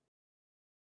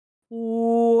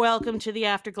Welcome to the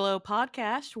Afterglow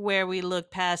podcast, where we look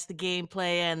past the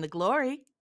gameplay and the glory.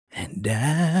 And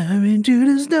dive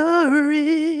into the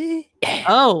story.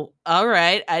 Oh, all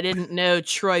right. I didn't know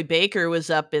Troy Baker was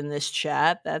up in this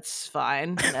chat. That's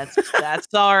fine.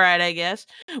 That's all right, I guess.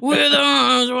 With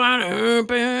arms wide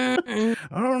open,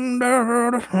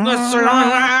 Under the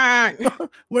sunlight.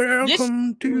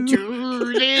 welcome to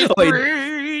this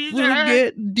breeze. we'll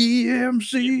get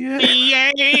DMC.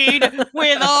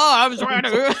 With arms wide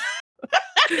open.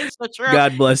 It's so true.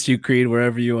 God bless you, Creed,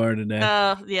 wherever you are today.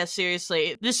 Yeah,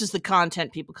 seriously. This is the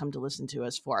content people come to listen to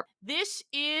us for. This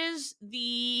is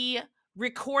the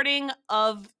recording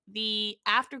of the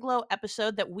Afterglow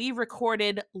episode that we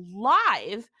recorded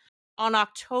live on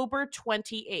October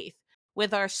 28th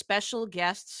with our special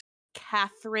guests,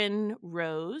 Catherine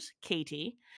Rose,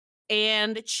 Katie,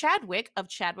 and Chadwick of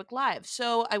Chadwick Live.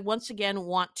 So I once again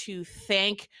want to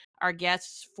thank our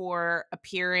guests for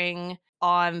appearing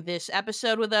on this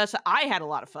episode with us. I had a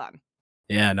lot of fun.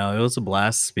 Yeah, no, it was a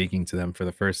blast speaking to them for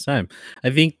the first time. I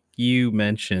think you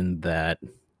mentioned that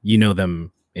you know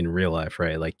them in real life,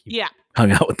 right? Like you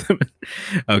hung out with them.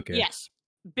 Okay. Yes.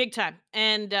 Big time.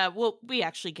 And we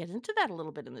actually get into that a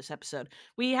little bit in this episode.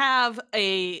 We have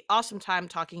a awesome time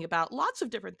talking about lots of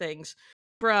different things,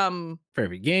 from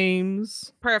Perfect games,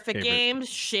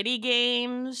 shitty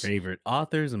games, favorite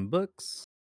authors and books,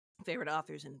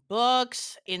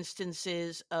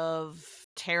 instances of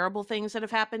terrible things that have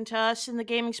happened to us in the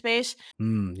gaming space,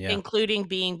 including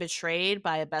being betrayed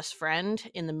by a best friend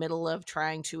in the middle of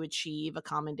trying to achieve a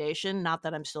commendation. Not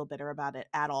that I'm still bitter about it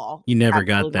at all. You never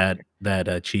got that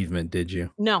achievement, did you?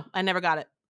 No, I never got it.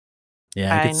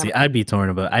 Yeah, I could see. I'd be torn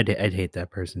about. I'd hate that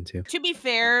person too. To be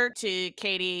fair to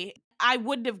Katie, I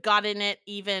wouldn't have gotten it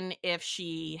even if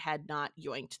she had not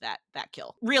yoinked that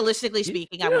kill. Realistically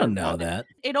speaking, I wouldn't know that.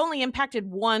 It only impacted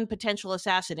one potential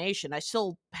assassination. I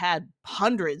still had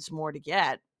hundreds more to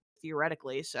get,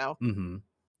 theoretically. So,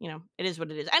 you know, it is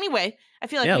what it is. Anyway, I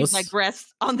feel like we've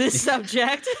digressed on this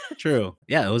subject. True.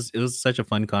 Yeah, it was such a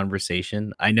fun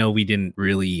conversation. I know we didn't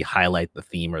really highlight the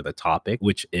theme or the topic,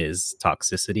 which is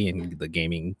toxicity in the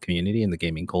gaming community and the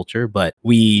gaming culture, but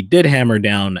we did hammer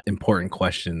down important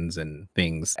questions and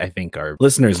things I think our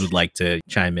listeners would like to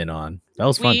chime in on. That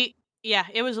was fun. Yeah,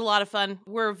 it was a lot of fun.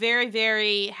 We're very,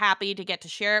 very happy to get to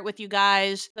share it with you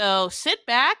guys. So sit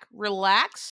back,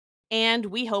 relax, and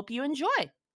we hope you enjoy.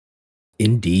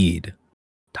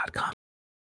 Indeed.com.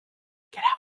 Get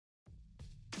out.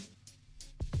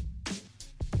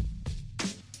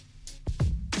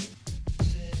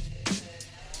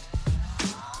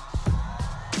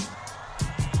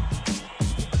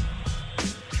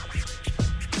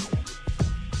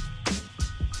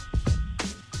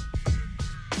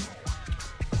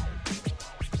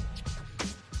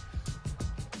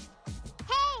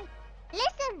 Hey,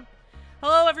 listen.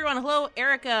 Hello, everyone. Hello,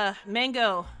 Erica,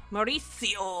 Mango,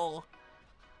 Mauricio,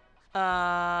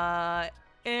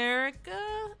 Erica,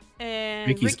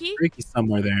 and Ricky. Ricky's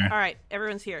somewhere there. All right,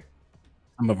 everyone's here.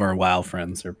 Some of our WoW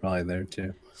friends are probably there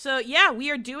too. So yeah,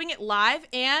 we are doing it live,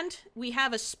 and we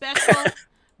have a special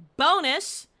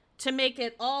bonus to make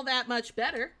it all that much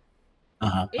better.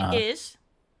 It is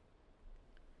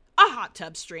a hot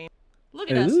tub stream. Look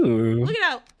at us. Look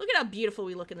at how beautiful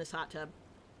we look in this hot tub.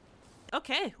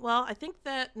 Okay, well, I think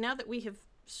that now that we have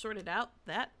sorted out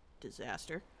that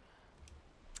disaster,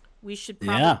 we should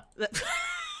probably...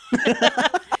 Yeah.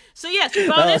 So yes,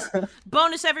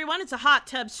 bonus everyone, it's a hot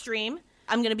tub stream.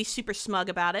 I'm going to be super smug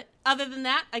about it. Other than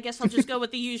that, I guess I'll just go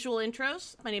with the usual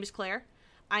intros. My name is Claire.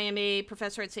 I am a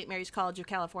professor at St. Mary's College of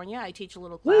California. I teach a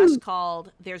little class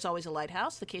called There's Always a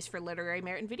Lighthouse, the case for literary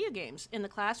merit in video games. In the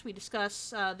class, we discuss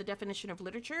the definition of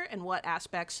literature and what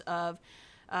aspects of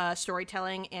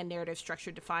storytelling and narrative structure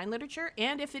define literature,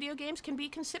 and if video games can be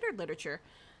considered literature.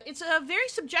 It's a very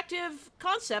subjective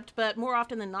concept, but more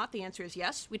often than not, the answer is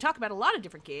yes. We talk about a lot of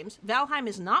different games. Valheim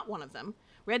is not one of them.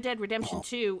 Red Dead Redemption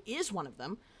 2 is one of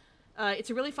them. It's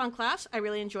a really fun class. I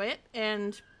really enjoy it,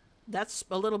 and that's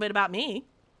a little bit about me.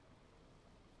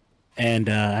 And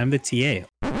I'm the TA.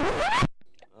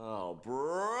 Oh,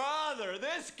 brother,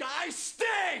 this guy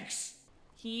stinks!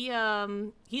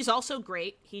 He's also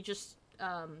great. He just...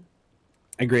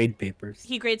 I grade papers.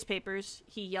 He grades papers.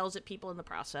 He yells at people in the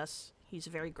process. He's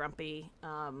a very grumpy,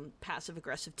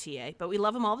 passive-aggressive TA, but we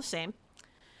love him all the same.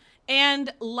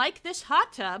 And like this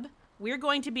hot tub, we're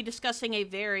going to be discussing a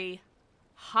very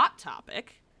hot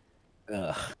topic.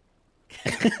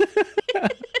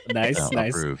 Nice.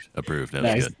 Approved.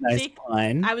 That was good. Nice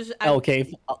line.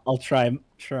 Okay, I'll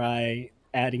try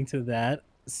adding to that.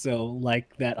 So,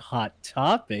 like that hot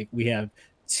topic, we have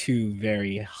two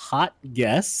very hot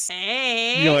guests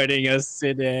Hey. joining us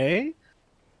today.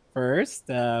 First,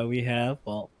 we have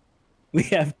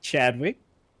Chadwick.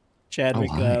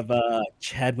 Chadwick of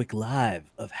Chadwick Live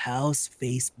of House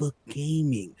Facebook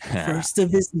Gaming. First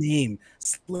of his name,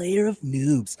 Slayer of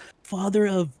Noobs, father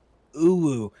of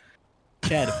Uwu.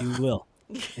 Chad, if you will,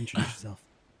 introduce yourself.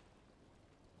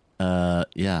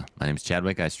 Yeah, my name's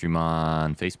Chadwick. I stream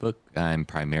on Facebook. I'm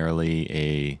primarily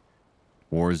a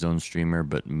Warzone streamer,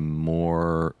 but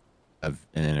more of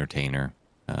an entertainer.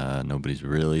 Nobody's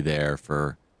really there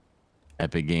for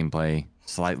epic gameplay,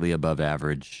 slightly above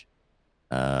average,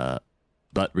 but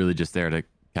really just there to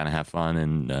kind of have fun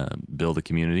and build a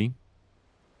community.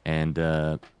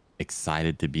 And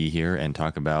excited to be here and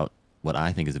talk about what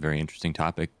I think is a very interesting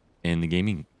topic in the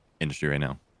gaming industry right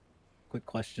now. Quick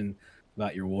question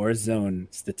about your Warzone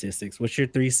statistics. What's your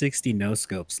 360 no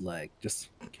scopes like? Just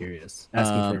curious.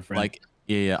 Asking for a friend. Like,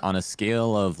 yeah, on a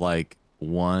scale of like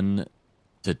 1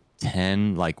 to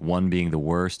 10, like 1 being the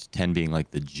worst, 10 being like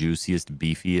the juiciest,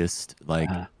 beefiest, like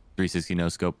 360 no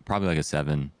scope, probably like a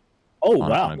 7. Oh,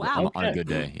 wow. On a good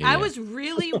day. I was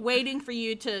really waiting for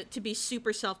you to be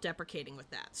super self-deprecating with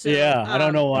that. So, yeah, I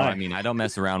don't know why. No, I mean, I don't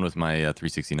mess around with my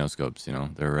 360 no scopes, you know.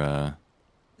 They're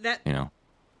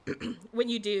when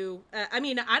you do, I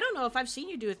mean, I don't know if I've seen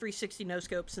you do a 360 no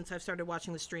scope since I've started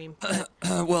watching the stream.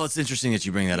 Well, it's interesting that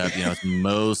you bring that up. You know, it's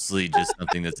mostly just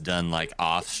something that's done like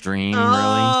off stream, really.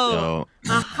 So,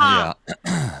 yeah.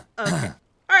 Okay.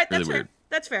 All right, that's Really fair. weird.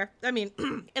 That's fair. I mean,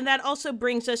 and that also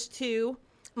brings us to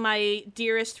my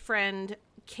dearest friend,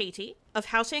 Katie of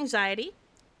House Anxiety,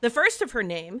 the first of her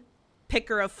name,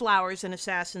 picker of flowers in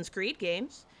Assassin's Creed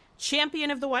games,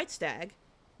 champion of the White Stag,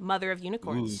 mother of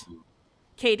unicorns. Ooh.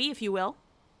 Katie, if you will.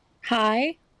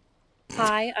 Hi.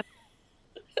 I'm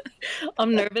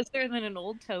nervouser than an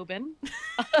old Tobin.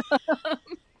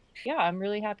 Yeah, I'm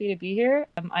really happy to be here.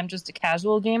 I'm just a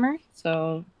casual gamer,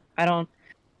 so I don't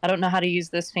know how to use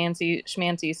this fancy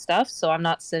schmancy stuff, so I'm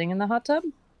not sitting in the hot tub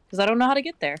because I don't know how to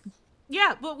get there.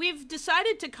 Yeah, but we've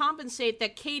decided to compensate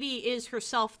that Katie is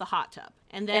herself the hot tub,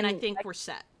 and then I think we're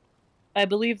set. I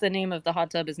believe the name of the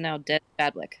hot tub is now Dead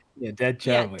Chadwick. Yeah, Dead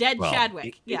Chadwick. Yeah,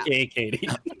 Chadwick. Yeah. AKA Katie.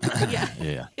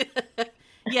 Yeah.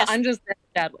 Yes. I'm just Dead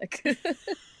Chadwick.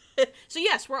 So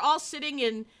yes, we're all sitting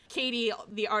in Katie,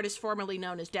 the artist formerly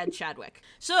known as Dead Chadwick.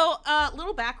 So a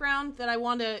little background that I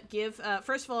want to give.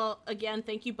 First of all, again,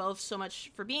 thank you both so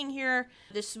much for being here.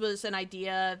 This was an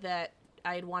idea that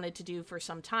I had wanted to do for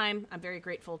some time. I'm very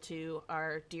grateful to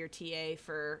our dear TA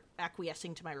for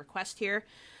acquiescing to my request here.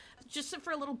 Just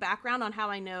for a little background on how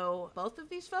I know both of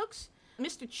these folks,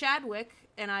 Mr. Chadwick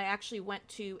and I actually went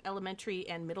to elementary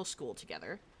and middle school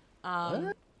together.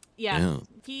 Yeah,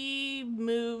 he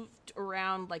moved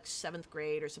around like 7th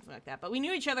grade or something like that. But we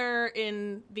knew each other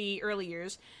in the early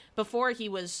years before he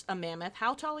was a mammoth.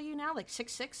 How tall are you now? Like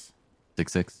 6'6"?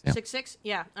 6'6", yeah. 6'6",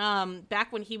 yeah.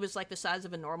 Back when he was like the size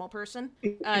of a normal person,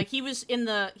 he was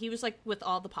like with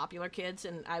all the popular kids,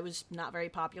 and I was not very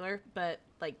popular, but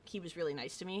like he was really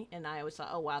nice to me, and I always thought,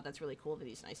 oh wow, that's really cool that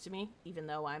he's nice to me, even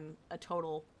though I'm a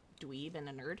total dweeb and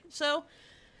a nerd. So,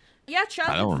 yeah,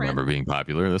 childhood I don't remember being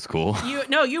popular. That's cool.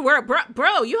 You were,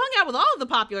 bro. You hung out with all of the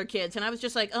popular kids, and I was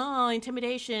just like, oh,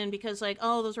 intimidation, because like,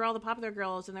 oh, those are all the popular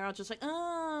girls, and they're all just like,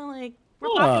 oh, like we're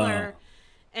popular.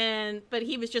 But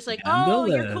he was just like, oh,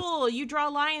 you're cool. You draw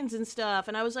lions and stuff.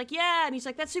 And I was like, yeah. And he's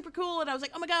like, that's super cool. And I was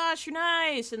like, oh my gosh, you're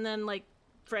nice. And then like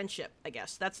friendship, I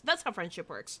guess. That's how friendship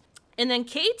works. And then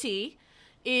Katie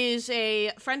is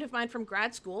a friend of mine from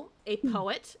grad school, a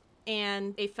poet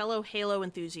and a fellow Halo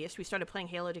enthusiast. We started playing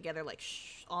Halo together like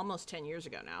almost 10 years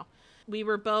ago now. We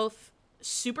were both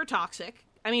super toxic.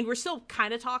 I mean, we're still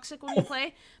kind of toxic when we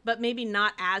play, but maybe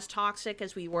not as toxic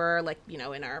as we were like, you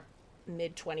know, in our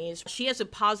mid-20s. She has a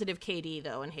positive KD,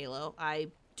 though, in Halo. I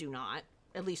do not,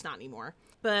 at least not anymore.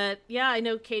 But, yeah, I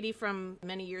know Katie from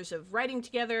many years of writing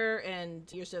together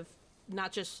and years of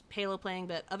not just Halo playing,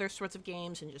 but other sorts of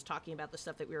games and just talking about the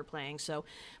stuff that we were playing. So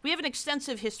we have an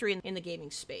extensive history in the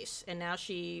gaming space. And now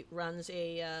she runs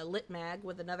a lit mag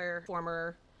with another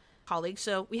former colleague.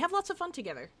 So we have lots of fun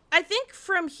together. I think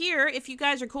from here, if you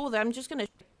guys are cool with it, I'm just going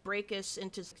to break us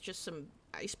into just some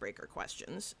icebreaker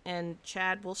questions. And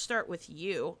Chad, we'll start with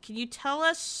you. Can you tell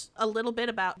us a little bit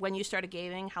about when you started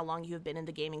gaming, how long you have been in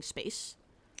the gaming space?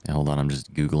 Yeah, hold on, I'm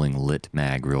just Googling lit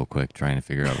mag real quick, trying to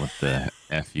figure out what the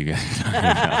F you guys are talking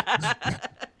about.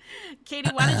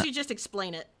 Katie, why don't you just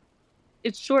explain it?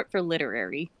 It's short for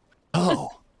literary. Oh.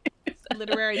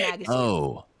 Literary magazine.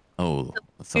 Oh,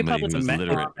 somebody who's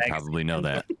literate would probably know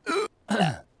that.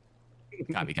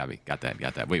 Copy. Got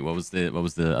that. Wait, what was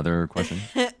the other question?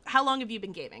 How long have you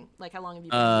been gaming? Like, how long have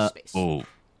you been in this space?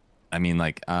 I mean,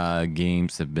 like,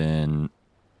 games have been,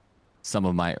 some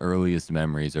of my earliest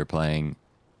memories are playing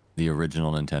the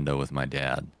original Nintendo with my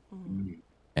dad. Mm.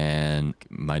 And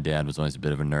my dad was always a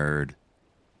bit of a nerd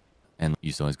and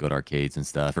used to always go to arcades and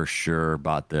stuff. For sure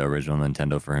bought the original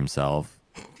Nintendo for himself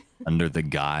under the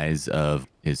guise of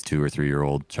his 2 or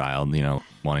 3-year-old child, you know,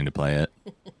 wanting to play it.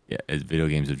 Yeah, video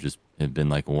games have been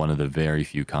like one of the very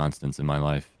few constants in my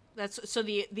life. That's so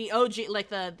the OG, like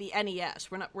the NES.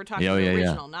 We're talking Oh, the yeah,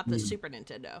 original, not the Super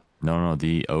Nintendo. No,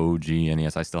 the OG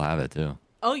NES. I still have it too.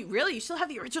 Oh, really? You still have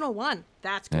the original one?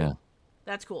 That's cool. Yeah.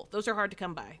 That's cool. Those are hard to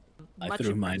come by. I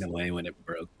threw mine away when it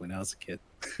broke when I was a kid.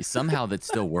 Somehow that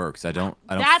still works. I don't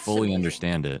That's fully amazing.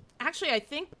 understand it. Actually,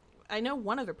 I know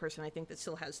one other person I think that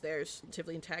still has theirs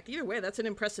relatively intact. Either way, that's an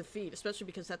impressive feat, especially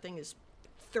because that thing is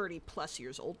 30 plus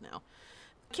years old now.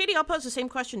 Katie, I'll pose the same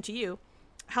question to you.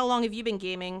 How long have you been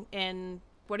gaming, and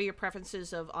what are your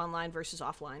preferences of online versus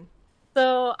offline?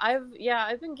 So I've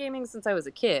been gaming since I was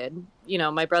a kid. You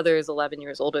know, my brother is 11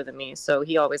 years older than me, so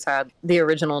he always had the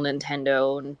original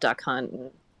Nintendo and Duck Hunt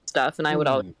and stuff, and I would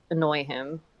always annoy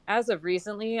him. As of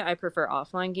recently, I prefer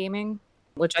offline gaming,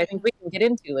 which I think we can get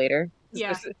into later.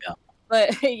 Yeah.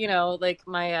 But you know, like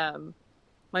my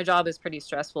job is pretty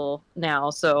stressful now,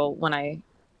 so when I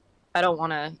don't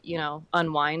want to, you know,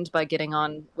 unwind by getting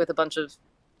on with a bunch of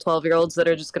 12-year-olds that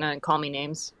are just gonna call me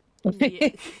names. Yeah.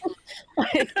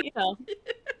 You know.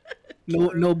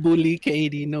 No bully,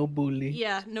 Katie. No bully.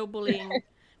 Yeah, no bullying.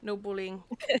 No bullying.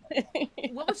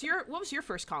 What was your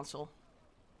first console?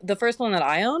 The first one that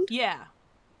I owned? Yeah.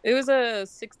 It was a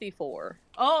 64.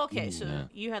 Oh, okay. Ooh, So yeah.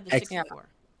 you had the 64.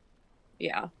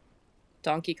 Yeah.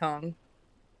 Donkey Kong.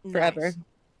 Forever. Nice.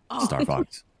 Oh, Star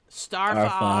Fox. Star Star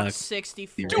Fox Fox,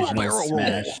 64. The original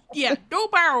Smash. Yeah, no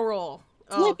barrel roll.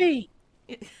 Oh. Flippy.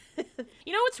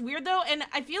 You know what's weird though, and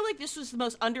I feel like this was the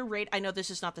most underrated. I know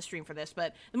this is not the stream for this,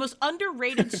 but the most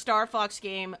underrated Star Fox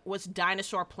game was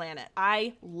Dinosaur Planet.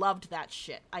 I loved that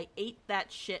shit. I ate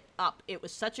that shit up. It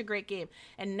was such a great game.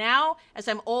 And now, as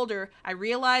I'm older, I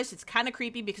realize it's kind of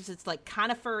creepy because it's like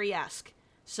kind of furry-esque.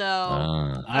 So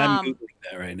I'm googling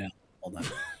that right now. Hold on.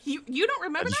 you don't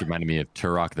remember That just that? reminded me of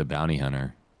Turok the Bounty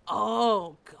Hunter.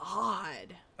 Oh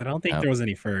God. I don't think there was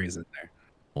any furries in there.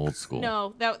 Old school.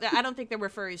 No, that I don't think there were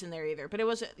furries in there either. But it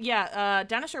was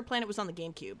Dinosaur Planet was on the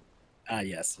GameCube.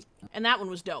 Yes. And that one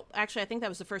was dope. Actually, I think that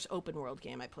was the first open world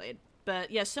game I played. But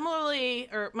yeah, similarly,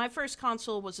 my first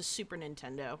console was a Super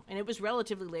Nintendo, and it was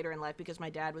relatively later in life because my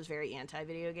dad was very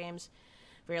anti-video games.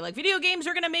 Very like, video games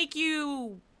are gonna make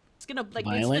you, it's gonna like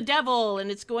it's the Violent? devil,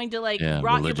 and it's going to like rot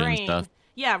your religion brain. stuff.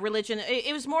 Yeah, religion.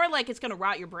 It was more like it's gonna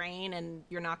rot your brain, and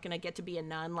you're not gonna get to be a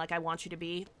nun like I want you to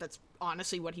be. That's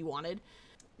honestly what he wanted.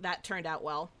 That turned out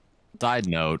well. Side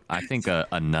note, I think a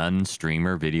nun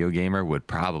streamer video gamer would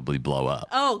probably blow up.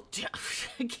 Oh, can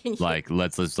you? Like,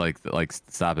 let's like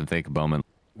stop and think a moment.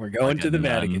 We're going Like to a the nun.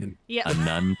 Vatican. Yeah. A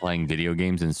nun playing video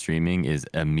games and streaming is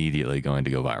immediately going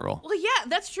to go viral. Well, yeah,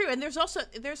 that's true. And there's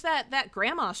that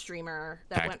grandma streamer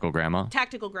that Tactical Grandma.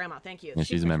 Tactical Grandma. Thank you. Yeah,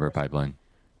 she's a member of Pipeline.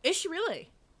 Is she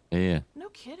really? Yeah. No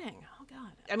kidding. Oh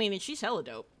God. I mean, and she's hella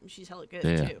dope. She's hella good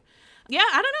Yeah. too. Yeah,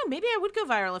 I don't know. Maybe I would go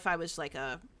viral if I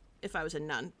was a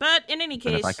nun. But in any But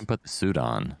case, if I can put the suit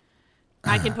on.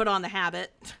 I can put on the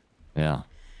habit. Yeah.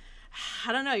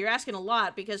 I don't know. You're asking a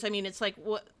lot because I mean, it's like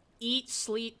what eat,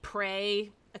 sleep,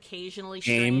 pray, occasionally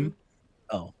stream. Game.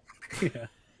 Oh. Yeah.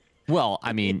 Well,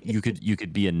 I mean, you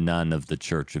could be a nun of the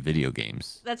Church of Video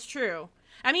Games. That's true.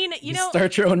 I mean, you know,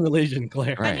 Start your own religion,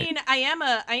 Claire. Right. I mean,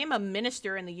 I am a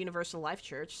minister in the Universal Life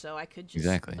Church, so I could just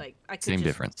Exactly. like I could Same just,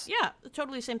 difference. Yeah,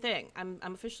 totally same thing. I'm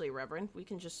officially a reverend. We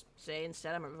can just say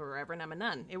instead I'm a reverend, I'm a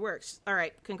nun. It works. All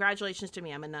right, congratulations to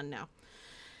me. I'm a nun now.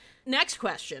 Next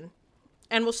question,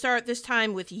 and we'll start this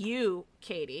time with you,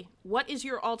 Katie. What is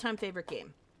your all-time favorite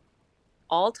game?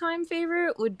 All-time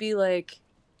favorite would be like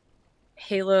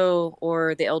Halo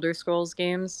or the Elder Scrolls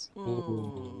games.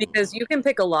 Because you can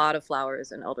pick a lot of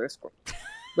flowers in Elder Scrolls.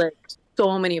 Like,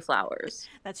 so many flowers.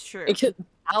 That's true.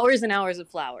 Hours and hours of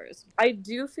flowers. I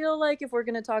do feel like if we're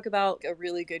going to talk about a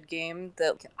really good game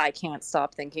that I can't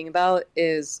stop thinking about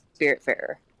is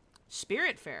Spiritfarer.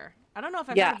 Spiritfarer. I don't know if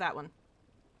I've Yeah. heard of that one.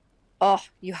 Oh,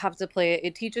 you have to play it.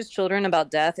 It teaches children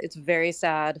about death. It's very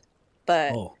sad,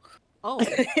 but Oh,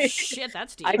 shit,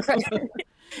 that's deep. I cried.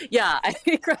 Yeah,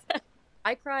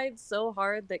 I cried so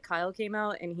hard that Kyle came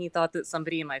out and he thought that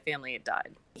somebody in my family had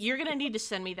died. You're gonna need to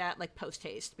send me that like post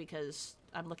haste because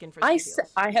I'm looking for. I some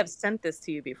deals. have sent this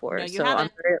to you before. No, you so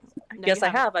haven't. No, yes, you I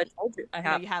haven't. have. I told you. I No,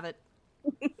 have. you have it.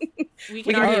 We We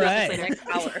can can argue do about this this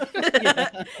for later. the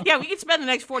next hour. Yeah, we can spend the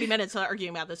next 40 minutes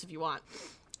arguing about this if you want.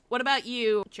 What about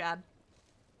you, Chad?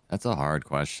 That's a hard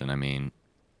question. I mean,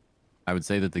 I would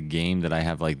say that the game that I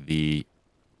have like the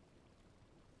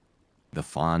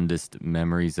fondest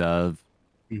memories of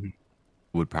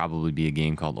would probably be a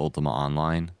game called Ultima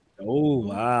Online. Oh,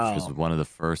 Which wow. was one of the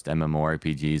first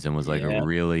MMORPGs and was like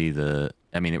really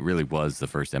it really was the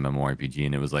first MMORPG,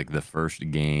 and it was like the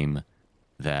first game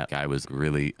that I was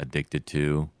really addicted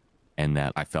to and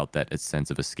that I felt that a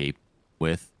sense of escape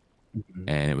with.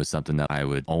 And it was something that I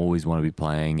would always want to be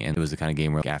playing. And it was the kind of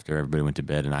game where after everybody went to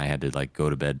bed and I had to like go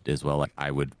to bed as well, like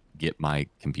I would get my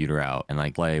computer out and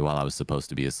like play while I was supposed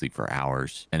to be asleep for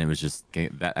hours. And it was just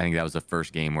that, I think that was the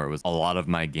first game where it was a lot of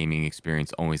my gaming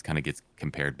experience always kind of gets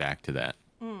compared back to that.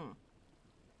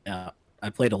 Yeah, I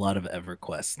played a lot of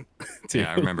EverQuest too.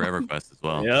 Yeah, I remember EverQuest as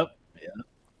well. Yep. Yeah.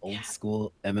 Old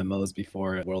school MMOs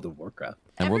before World of Warcraft.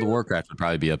 And World of Warcraft would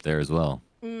probably be up there as well.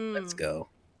 Let's go.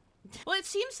 Well, it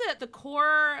seems that the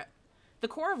core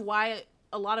of why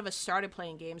a lot of us started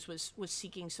playing games was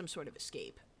seeking some sort of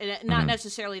escape, and not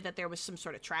necessarily that there was some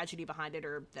sort of tragedy behind it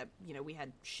or that we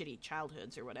had shitty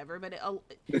childhoods or whatever. But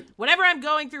whatever I'm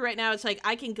going through right now, it's like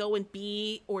I can go and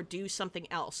be or do something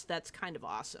else that's kind of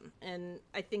awesome. And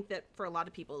I think that for a lot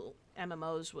of people,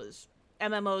 MMOs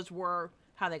were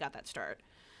how they got that start.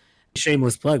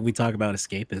 Shameless plug. We talk about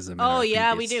escapism. Oh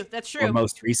yeah, we do. That's true. Our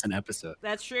most recent episode.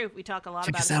 That's true. We talk a lot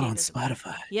Check about us out on escapism.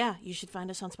 Spotify. Yeah, you should find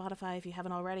us on Spotify if you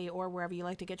haven't already, or wherever you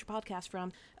like to get your podcast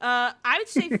from. I would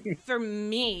say for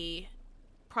me,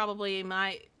 probably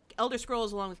my Elder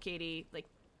Scrolls along with Katie, like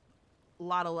a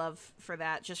lot of love for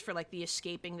that, just for like the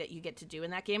escaping that you get to do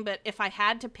in that game. But if I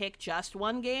had to pick just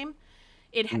one game,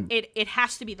 it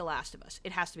has to be The Last of Us.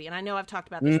 It has to be. And I know I've talked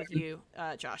about this with you,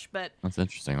 Josh, but That's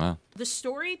interesting. Wow. the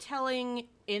storytelling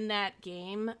in that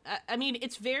game, I mean,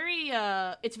 it's very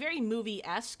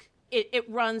movie-esque. It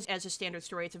runs as a standard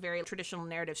story. It's a very traditional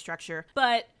narrative structure.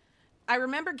 But I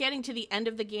remember getting to the end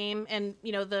of the game, and,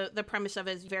 the premise of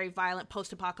it is a very violent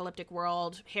post-apocalyptic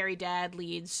world. Harry dad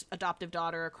leads adoptive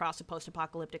daughter across a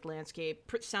post-apocalyptic landscape.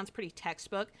 Sounds pretty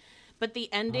textbook. But the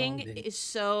ending is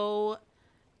so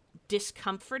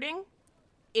discomforting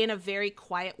in a very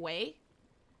quiet way.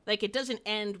 Like, it doesn't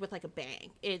end with like a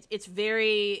bang. It's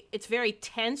very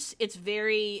tense. It's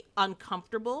very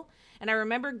uncomfortable. And I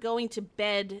remember going to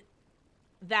bed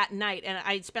that night, and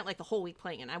I spent like the whole week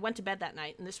playing it. And I went to bed that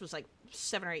night, and this was like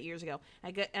 7 or 8 years ago.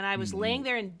 I was laying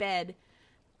there in bed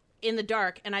in the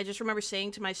dark, and I just remember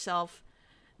saying to myself,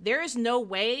 there is no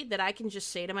way that I can just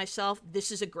say to myself,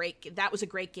 that was a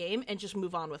great game, and just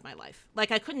move on with my life.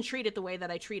 Like, I couldn't treat it the way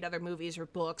that I treat other movies or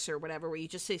books or whatever, where you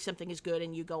just say something is good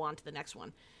and you go on to the next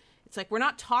one. It's like, we're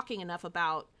not talking enough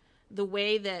about the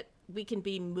way that we can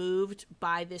be moved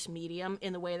by this medium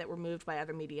in the way that we're moved by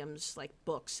other mediums like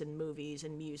books and movies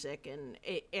and music, and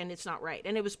it's not right.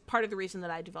 And it was part of the reason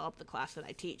that I developed the class that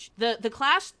I teach. The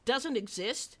class doesn't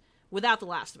exist without The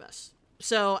Last of Us.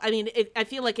 So, I mean, I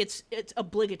feel like it's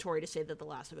obligatory to say that The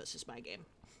Last of Us is my game.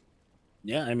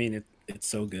 Yeah, I mean, it's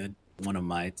so good. One of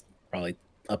my, probably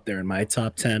up there in my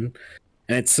top 10.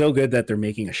 And it's so good that they're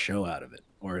making a show out of it.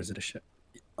 Or is it a show?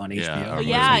 On HBO? Oh,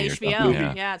 yeah, HBO.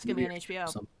 Yeah. Yeah, it's going to be on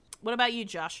HBO. What about you,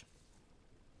 Josh?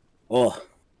 Oh,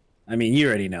 I mean, you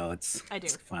already know it's I do.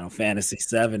 Final Fantasy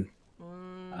VII.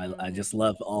 I just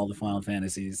love all the Final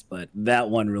Fantasies, but that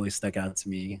one really stuck out to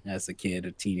me as a kid,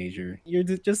 a teenager. You're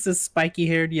just a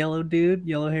spiky-haired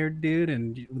yellow-haired dude,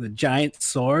 and with a giant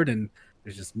sword, and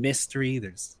there's just mystery,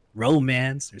 there's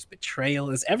romance, there's betrayal,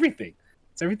 there's everything.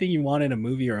 It's everything you want in a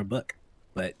movie or a book,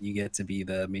 but you get to be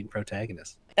the main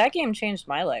protagonist. That game changed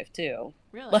my life too.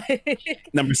 Really?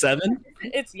 Number 7?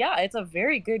 It's a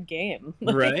very good game.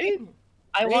 Right?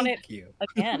 I want it you.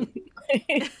 again.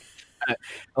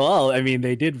 Well, I mean,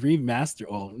 they did remaster.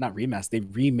 Well, not remaster. They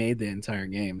remade the entire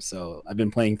game. So I've been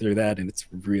playing through that, and it's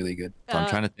really good. So I'm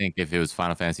trying to think if it was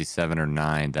Final Fantasy 7 or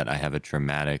 9 that I have a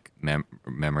traumatic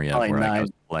memory of, Probably where I 9.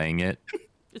 was playing it.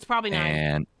 It's probably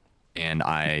 9. And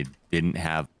I didn't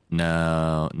have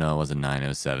no, it wasn't 9. It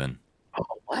was 7.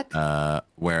 Oh,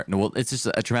 what? It's just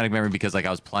a traumatic memory because like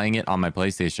I was playing it on my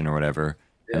PlayStation or whatever,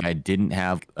 and I didn't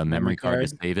have a memory card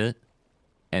to save it.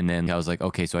 And then I was like,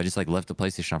 okay, so I just like left the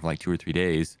PlayStation on for like 2 or 3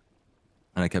 days,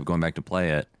 and I kept going back to play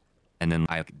it, and then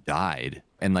I died,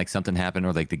 and like something happened,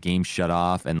 or like the game shut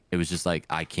off, and it was just like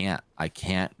I can't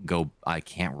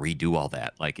redo all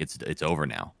that. Like it's over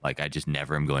now. Like I just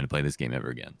never am going to play this game ever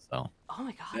again. So. Oh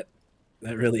my god.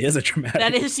 That really is a traumatic.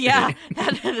 That is, yeah.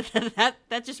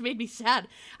 that just made me sad.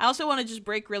 I also want to just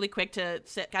break really quick to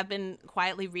say, I've been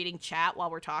quietly reading chat while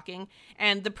we're talking,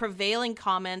 and the prevailing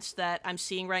comments that I'm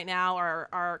seeing right now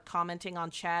are commenting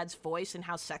on Chad's voice and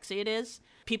how sexy it is.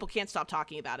 People can't stop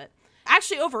talking about it.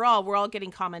 Actually, overall, we're all getting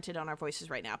commented on our voices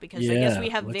right now because I guess we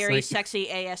have very sexy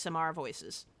ASMR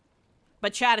voices.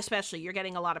 But Chad especially, you're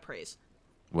getting a lot of praise.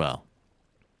 Well,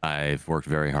 I've worked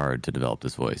very hard to develop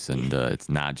this voice, and it's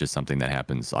not just something that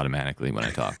happens automatically when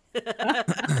I talk.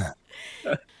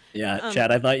 Yeah,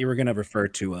 Chad, I thought you were going to refer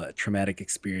to a traumatic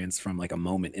experience from like a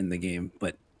moment in the game,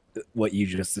 but what you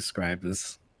just described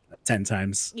is 10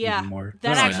 times even more.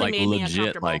 That actually like made me legit,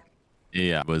 uncomfortable. like,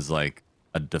 yeah, it was like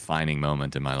a defining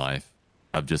moment in my life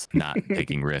of just not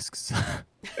taking risks.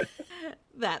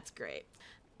 That's great.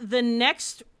 The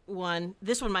next one,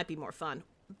 this one might be more fun.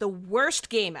 The worst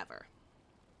game ever.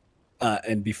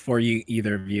 And before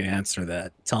either of you answer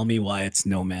that, tell me why it's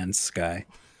No Man's Sky.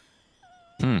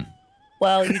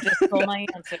 Well, you just stole my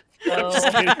answer. So...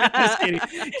 Just kidding.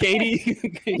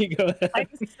 Katie, go ahead. I'm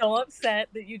so upset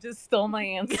that you just stole my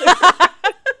answer.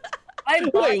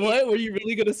 Wait, what? Were you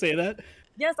really going to say that?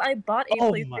 Yes, I bought a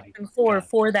PlayStation 4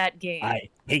 for that game. I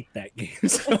hate that game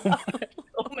so much.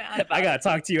 So mad about I got to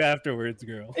talk to you afterwards,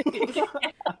 girl.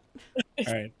 It's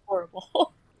All right.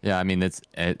 horrible. Yeah, I mean, it's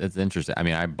interesting. I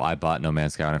mean, I bought No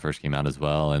Man's Sky when it first came out as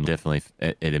well, and definitely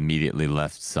it immediately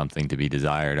left something to be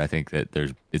desired. I think that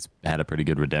it's had a pretty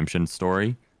good redemption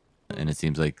story, and it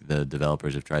seems like the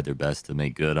developers have tried their best to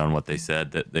make good on what they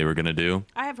said that they were going to do.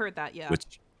 I have heard that, yeah.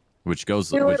 Which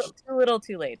goes Too little,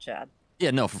 too late, Chad.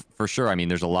 Yeah, no, for sure. I mean,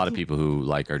 there's a lot of people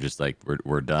who are just like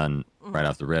we're done right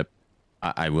off the rip.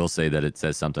 I will say that it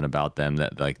says something about them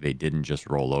that like they didn't just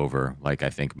roll over. Like I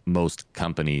think most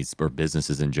companies or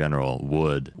businesses in general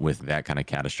would with that kind of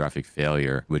catastrophic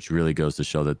failure, which really goes to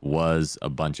show that was a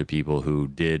bunch of people who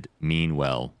did mean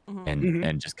well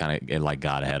and just kind of like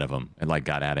got ahead of them and like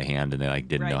got out of hand and they like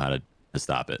didn't know how to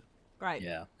stop it. Right.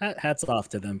 Yeah. Hats off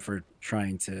to them for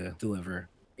trying to deliver,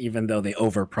 even though they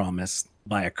overpromised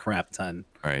by a crap ton.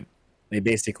 Right. They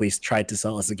basically tried to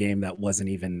sell us a game that wasn't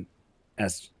even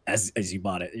as you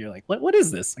bought it. You're like, what is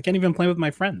this? I can't even play with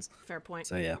my friends. Fair point.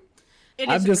 So yeah,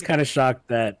 I'm just kind of shocked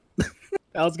that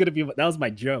that was my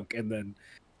joke, and then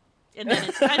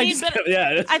it's, I mean, but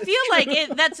yeah, I feel like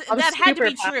that had to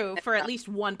be true for at least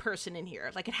one person in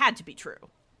here. Like it had to be true.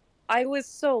 I was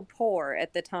so poor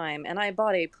at the time, and I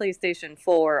bought a PlayStation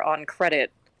 4 on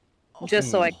credit just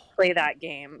so I could play that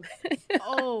game.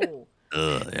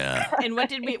 Yeah. And what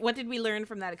did we learn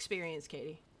from that experience,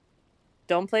 Katie?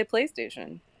 Don't play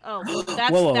PlayStation. Oh, wait.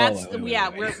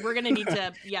 we're gonna need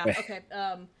to okay.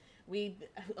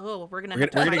 We're gonna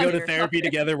go to therapy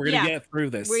together. We're gonna get through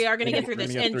this. We are gonna get through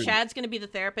this, and Chad's gonna be the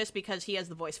therapist because he has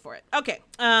the voice for it. Okay,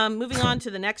 moving on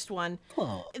to the next one.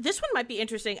 This one might be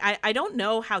interesting. I don't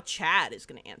know how Chad is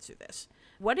gonna answer this.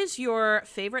 What is your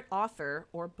favorite author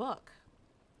or book?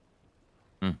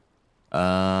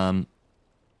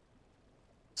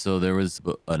 So there was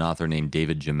an author named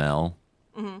David Gemmell.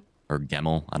 Or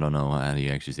Gemmell, I don't know how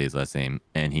you actually say his last name,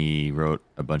 and he wrote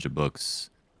a bunch of books,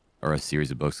 or a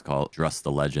series of books called Trust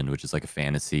the Legend, which is like a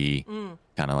fantasy,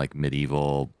 kind of like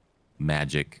medieval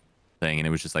magic thing, and it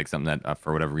was just like something that,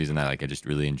 for whatever reason, I just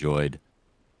really enjoyed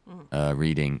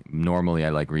reading. Normally, I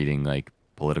like reading like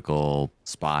political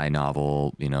spy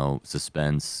novel,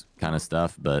 suspense kind of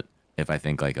stuff, but if I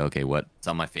think like, okay,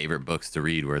 some of my favorite books to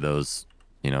read were those,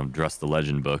 Trust the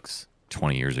Legend books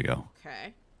 20 years ago.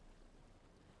 Okay.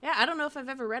 Yeah, I don't know if I've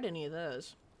ever read any of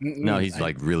those. No, he's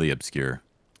like really obscure.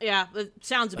 Yeah, it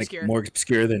sounds obscure. Like more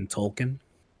obscure than Tolkien.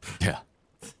 Yeah.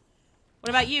 What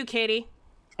about you, Katie?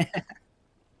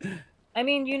 I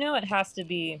mean, it has to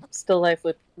be Still Life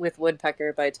with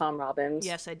Woodpecker by Tom Robbins.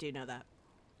 Yes, I do know that.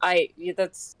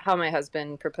 That's how my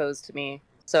husband proposed to me.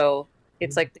 So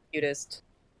it's like the cutest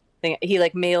thing. He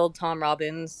like mailed Tom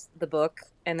Robbins the book,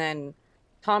 and then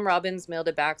Tom Robbins mailed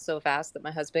it back so fast that my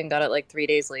husband got it like 3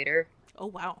 days later. Oh,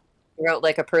 wow. He wrote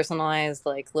like a personalized,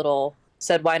 like little,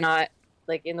 said, why not,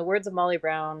 like in the words of Molly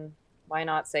Brown, why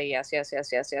not say yes, yes, yes,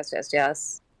 yes, yes, yes,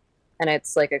 yes. And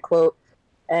it's like a quote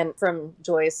and from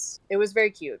Joyce. It was very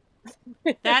cute.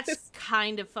 That's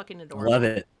kind of fucking adorable. Love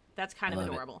it. That's kind of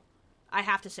adorable. I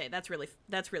have to say, that's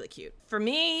really cute. For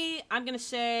me, I'm going to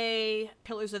say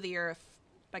Pillars of the Earth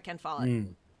by Ken Follett.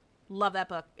 Love that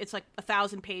book. It's like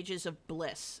 1,000 pages of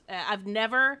bliss. I've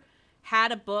never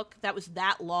had a book that was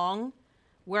that long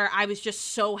where I was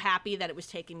just so happy that it was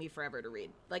taking me forever to read.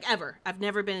 Like, ever. I've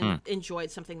never been enjoyed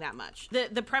something that much.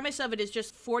 The premise of it is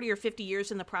just 40 or 50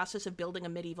 years in the process of building a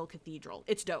medieval cathedral.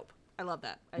 It's dope. I love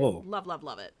that. I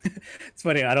love it. It's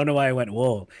funny. I don't know why I went,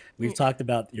 whoa. We've talked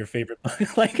about your favorite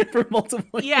book like for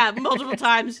multiple multiple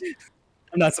times.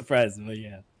 I'm not surprised, but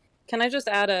yeah. Can I just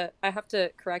add I have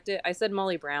to correct it. I said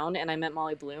Molly Brown and I meant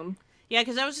Molly Bloom. Yeah,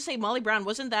 because I was to say Molly Brown.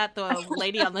 Wasn't that the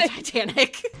lady on the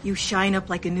Titanic? You shine up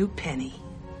like a new penny.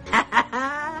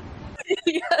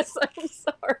 Yes, I'm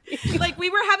sorry. Like, we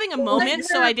were having a moment,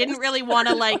 so I didn't really want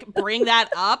to, like, bring that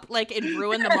up, like, and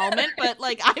ruin the moment, but,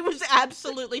 like, I was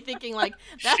absolutely thinking, like,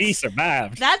 She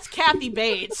survived. That's Kathy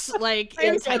Bates, like,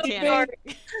 in Titanic.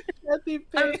 Kathy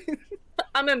Bates.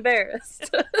 I'm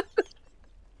embarrassed.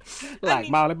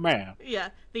 Molly Brown. Yeah,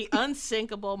 the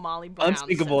unsinkable Molly Brown.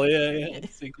 Unsinkable, yeah.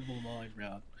 Unsinkable Molly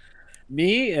Brown.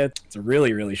 Me, it's a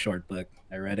really, really short book.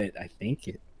 I read it, I think,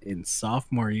 in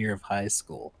sophomore year of high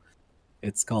school.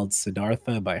 It's called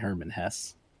Siddhartha by Hermann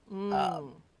Hesse.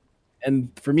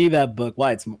 And for me, that book,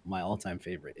 why it's my all-time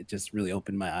favorite, it just really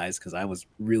opened my eyes because I was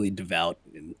really devout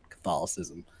in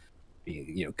Catholicism,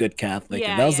 being, good Catholic.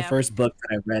 And that was the first book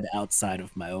that I read outside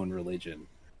of my own religion.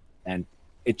 And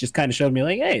it just kind of showed me,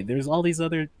 like, hey, there's all these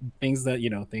other things that,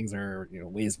 things are,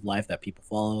 ways of life that people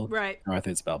follow. Right.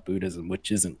 It's about Buddhism,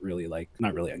 which isn't really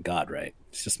not really a god, right?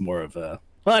 It's just more of a,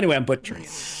 well, anyway, I'm butchering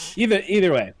it.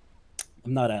 Either way,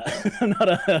 I'm not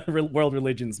a world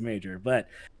religions major, but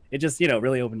it just,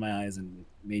 really opened my eyes and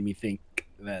made me think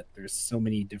that there's so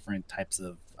many different types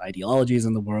of ideologies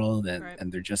in the world,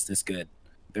 and they're just as good.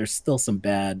 There's still some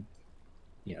bad,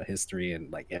 history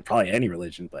and probably any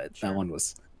religion, but that one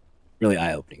was really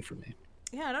eye-opening for me.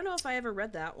 Yeah, I don't know if I ever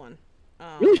read that one.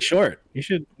 Really short. You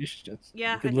should just.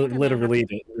 Yeah, you could literally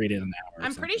read it in an hour.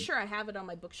 I'm pretty sure I have it on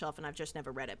my bookshelf and I've just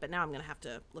never read it, but now I'm gonna have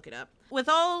to look it up.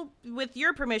 With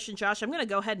your permission, Josh, I'm gonna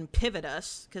go ahead and pivot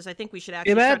us because I think we should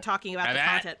actually start talking about the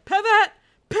content.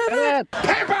 Pivot.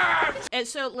 And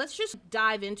so let's just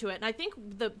dive into it. And I think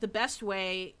the best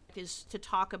way is to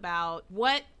talk about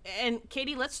and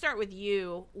Katie, let's start with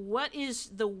you. What is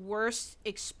the worst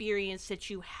experience that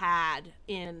you had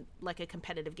in like a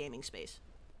competitive gaming space?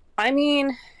 I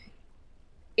mean,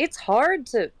 it's hard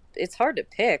to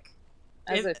pick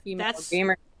as a female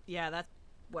gamer. Yeah, that's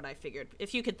what I figured.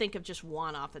 If you could think of just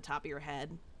one off the top of your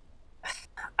head.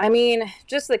 I mean,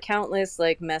 just the countless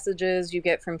messages you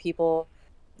get from people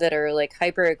that are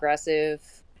hyper aggressive.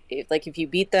 If you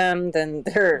beat them, then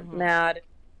they're mad.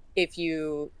 If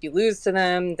you lose to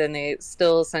them, then they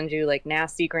still send you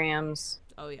nasty grams.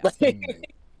 Oh yeah.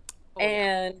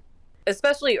 And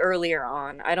especially earlier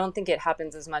on, I don't think it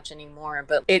happens as much anymore,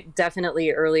 but it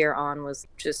definitely earlier on was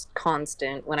just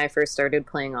constant when I first started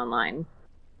playing online.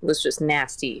 It was just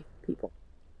nasty people.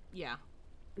 Yeah.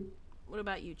 What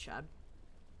about you, Chad?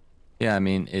 Yeah, I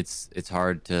mean, it's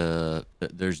hard to.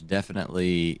 There's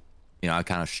definitely, I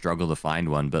kind of struggle to find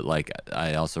one, but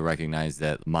I also recognize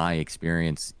that my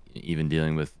experience, even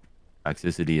dealing with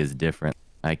toxicity, is different.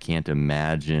 I can't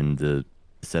imagine the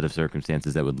set of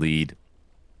circumstances that would lead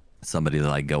somebody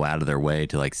to go out of their way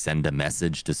to send a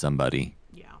message to somebody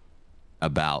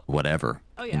about whatever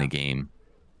in a game.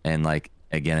 And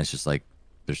again, it's just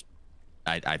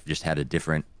I've just had a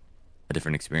different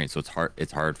experience, so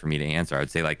it's hard for me to answer. I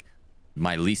would say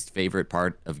my least favorite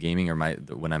part of gaming, or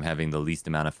when I'm having the least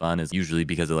amount of fun, is usually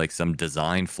because of some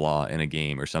design flaw in a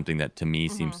game or something that to me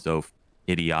seems so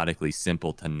idiotically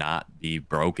simple to not be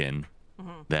broken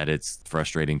that it's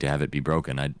frustrating to have it be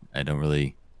broken. I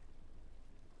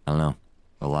don't know,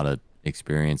 a lot of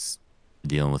experience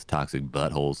dealing with toxic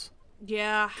buttholes.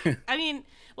 Yeah. I mean,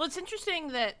 well, it's interesting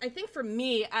that I think for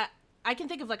me, I can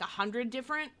think of 100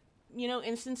 different,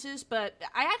 instances, but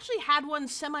I actually had one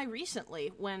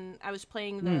semi-recently when I was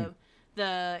playing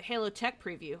the Halo Tech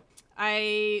preview.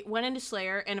 I went into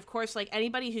Slayer, and of course,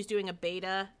 anybody who's doing a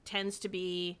beta tends to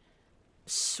be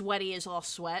sweaty as all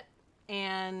sweat,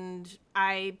 and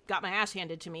I got my ass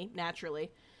handed to me,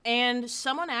 naturally. And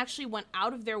someone actually went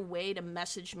out of their way to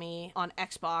message me on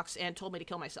Xbox and told me to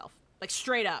kill myself.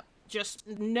 Straight up. Just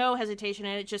no hesitation.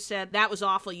 And it just said, that was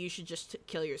awful. You should just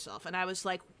kill yourself. And I was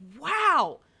like,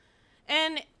 wow.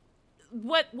 And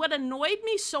what annoyed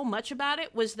me so much about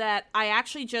it was that I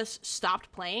actually just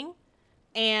stopped playing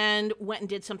and went and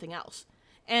did something else.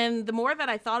 And the more that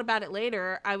I thought about it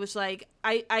later, I was like,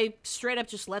 I straight up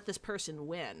just let this person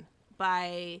win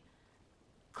by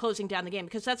closing down the game,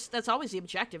 because that's always the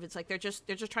objective. It's they're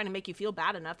just trying to make you feel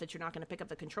bad enough that you're not going to pick up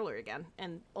the controller again,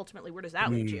 and ultimately, where does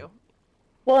that lead you?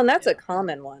 Well, and that's a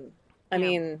common one. I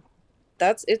mean,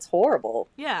 it's horrible.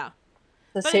 Yeah,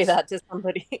 to say that to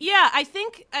somebody. Yeah, I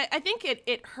think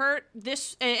it hurt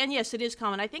this, and yes, it is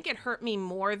common. I think it hurt me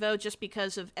more though, just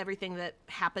because of everything that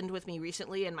happened with me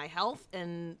recently in my health,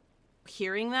 and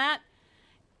hearing that.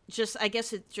 I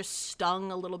guess it just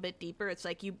stung a little bit deeper. It's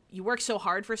you work so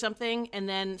hard for something, and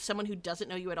then someone who doesn't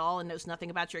know you at all and knows nothing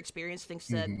about your experience thinks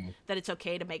that it's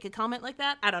okay to make a comment like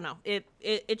that. I don't know.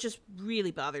 It just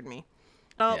really bothered me.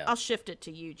 I'll shift it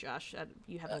to you, Josh.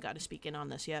 You haven't got to speak in on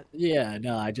this yet. Yeah,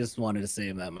 no, I just wanted to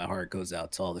say that my heart goes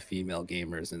out to all the female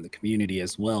gamers in the community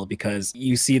as well, because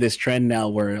you see this trend now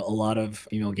where a lot of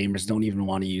female gamers don't even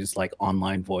want to use like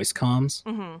online voice comms,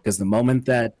 because the moment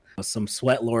that some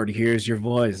sweat lord hears your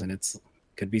voice and it's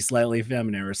could be slightly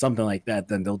feminine or something like that,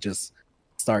 then they'll just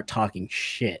start talking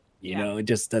shit. You know, it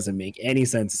just doesn't make any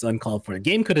sense. It's uncalled for. A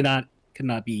game could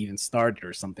not be even started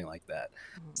or something like that.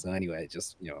 So anyway,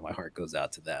 just my heart goes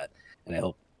out to that, and I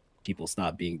hope people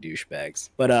stop being douchebags.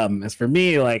 But as for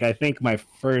me, like, I think my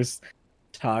first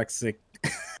toxic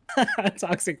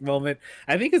moment,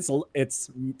 I think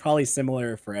it's probably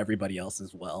similar for everybody else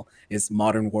as well, is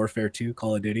Modern Warfare 2,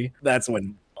 Call of Duty. That's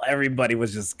when everybody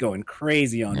was just going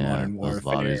crazy on Modern Warfare. Those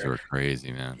lobbies were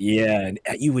crazy, man. Yeah, and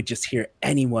you would just hear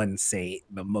anyone say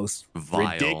the most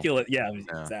ridiculous,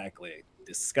 exactly,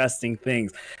 disgusting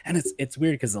things. And it's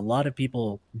weird because a lot of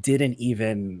people didn't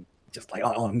even just like,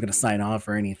 oh, I'm gonna sign off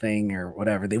or anything or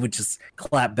whatever. They would just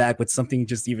clap back with something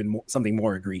just even more, something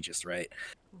more egregious, right?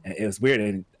 And it was weird,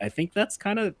 and I think that's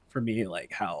kind of for me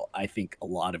like how I think a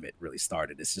lot of it really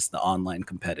started. It's just the online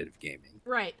competitive gaming,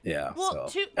 right? Yeah. Well,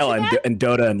 so and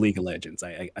Dota and League of Legends.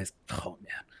 I oh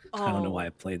man, I don't know why I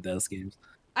played those games.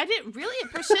 I didn't really.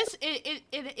 It persists.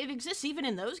 It exists even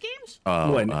in those games.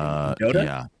 Oh, Dota?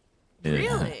 Yeah.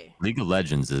 Really? League of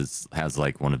Legends has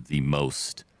like one of the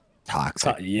most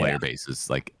toxic player bases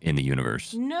like in the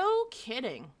universe. No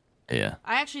kidding. Yeah.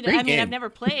 I mean, I've never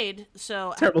played,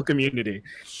 so terrible community.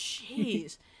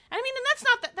 Jeez. I mean, and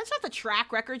that's not the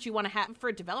track record you want to have for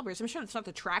developers. I'm sure it's not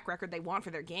the track record they want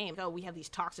for their game. Oh, we have these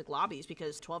toxic lobbies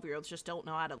because 12-year-olds just don't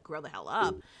know how to grow the hell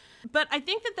up. But I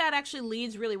think that actually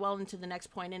leads really well into the next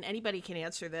point, and anybody can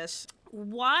answer this.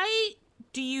 Why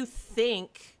do you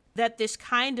think that this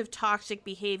kind of toxic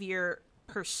behavior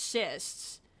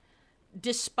persists,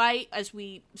 despite, as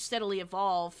we steadily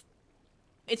evolve,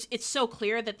 it's so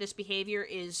clear that this behavior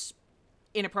is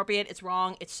inappropriate, it's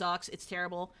wrong, it sucks, it's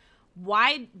terrible.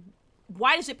 Why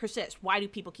does it persist? Why do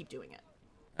people keep doing it?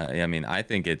 I mean, I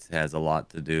think it has a lot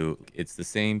to do. It's the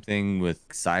same thing with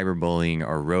cyberbullying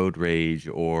or road rage,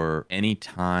 or any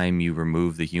time you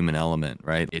remove the human element,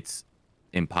 right? It's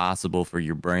impossible for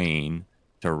your brain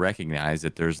to recognize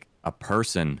that there's a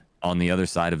person on the other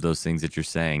side of those things that you're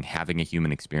saying having a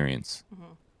human experience.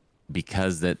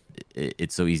 Because that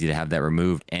it's so easy to have that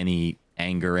removed. Any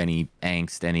anger, any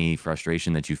angst, any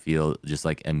frustration that you feel just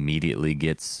like immediately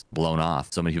gets blown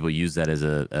off. So many people use that as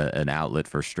an outlet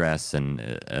for stress and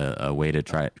a way to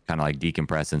try kind of like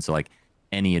decompress. And so like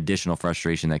any additional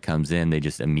frustration that comes in, they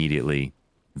just immediately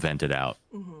vent it out.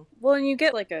 Well, and you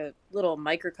get like a little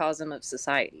microcosm of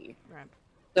society. Right.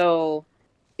 So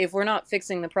if we're not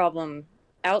fixing the problem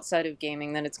outside of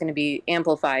gaming, then it's going to be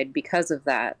amplified because of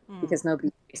that, because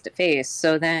nobody's face to face.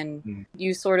 So then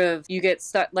you get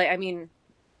stuck. Like, I mean,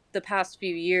 the past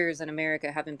few years in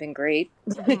America haven't been great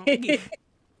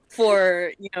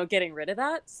for, getting rid of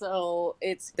that. So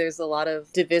there's a lot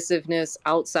of divisiveness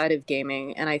outside of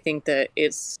gaming. And I think that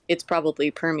it's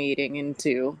probably permeating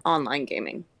into online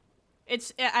gaming.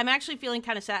 I'm actually feeling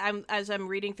kind of sad. As I'm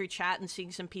reading through chat and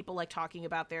seeing some people like talking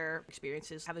about their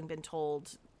experiences, having been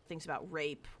told things about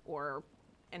rape or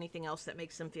anything else that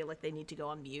makes them feel like they need to go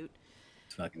on mute.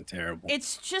 It's fucking terrible.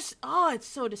 It's just, it's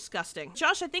so disgusting.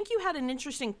 Josh, I think you had an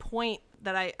interesting point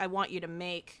that I want you to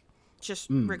make just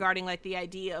regarding like the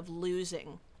idea of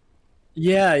losing.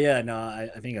 Yeah. No, I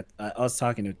think I was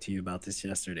talking to you about this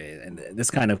yesterday, and this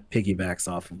kind of piggybacks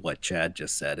off of what Chad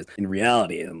just said. In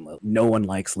reality, no one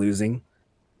likes losing.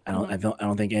 I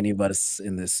don't think any of us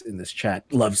in this chat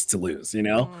loves to lose,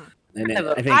 And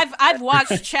I think I've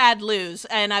watched Chad lose,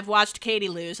 and I've watched Katie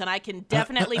lose, and I can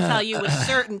definitely tell you with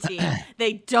certainty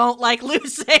they don't like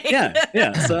losing.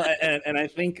 Yeah. So, and I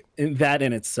think that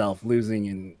in itself, losing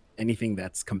in anything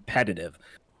that's competitive,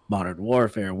 Modern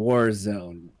Warfare,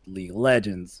 Warzone, League of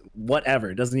Legends, whatever,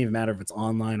 it doesn't even matter if it's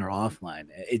online or offline.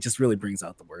 It just really brings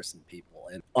out the worst in people.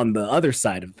 And on the other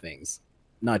side of things,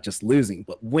 not just losing,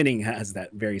 but winning has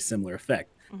that very similar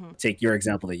effect. Take your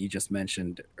example that you just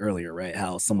mentioned earlier, right?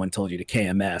 How someone told you to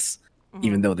KMS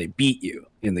even though they beat you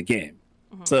in the game.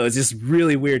 So it's just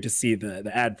really weird to see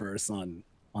the adverse on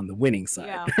the winning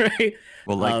side, right?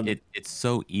 Well, like it's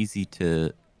so easy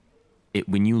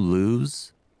when you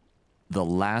lose, the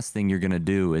last thing you're going to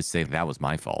do is say that was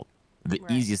my fault. The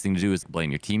easiest thing to do is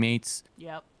blame your teammates.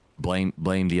 Yep. Blame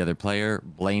the other player,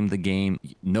 blame the game.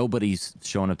 Nobody's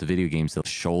showing up to video games to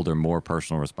shoulder more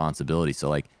personal responsibility. So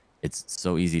like, it's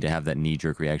so easy to have that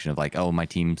knee-jerk reaction of like, oh, my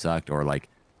team sucked, or like,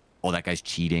 oh, that guy's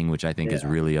cheating, which I think is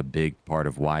really a big part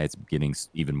of why it's getting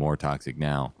even more toxic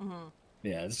now.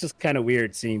 Yeah, it's just kind of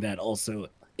weird seeing that also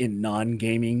in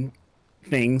non-gaming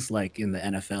things, like in the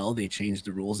NFL, they changed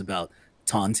the rules about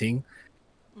taunting.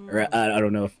 Or I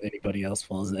don't know if anybody else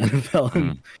follows the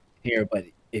NFL here, but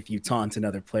if you taunt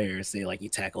another player, say like you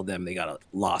tackle them, they got a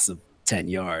loss of 10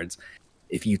 yards.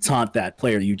 If you taunt that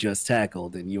player you just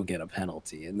tackled, then you'll get a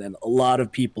penalty. And then a lot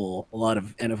of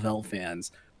NFL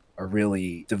fans are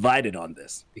really divided on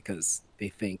this because they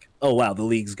think, oh wow, the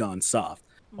league's gone soft.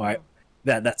 All right,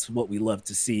 that's what we love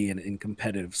to see in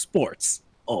competitive sports.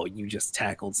 Oh, you just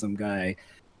tackled some guy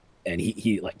and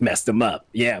he like messed him up.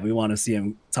 Yeah, we want to see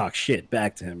him talk shit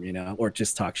back to him, or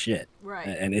just talk shit. Right.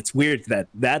 And it's weird that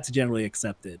that's generally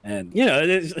accepted. And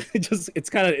it's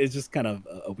just kind of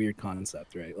a weird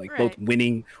concept, right? Like both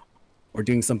winning or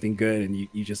doing something good, and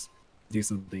you just do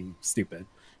something stupid.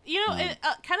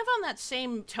 Kind of on that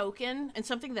same token, and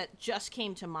something that just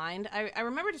came to mind, I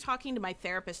remember talking to my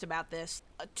therapist about this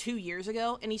 2 years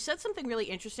ago, and he said something really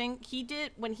interesting. He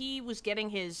did, when he was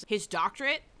getting his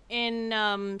doctorate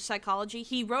in psychology,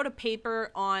 he wrote a paper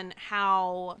on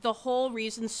how the whole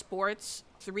reason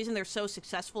the reason they're so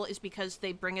successful is because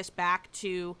they bring us back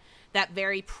to that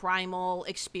very primal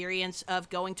experience of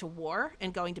going to war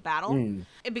and going to battle.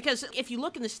 Because if you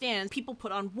look in the stands, people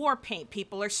put on war paint,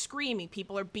 people are screaming,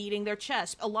 people are beating their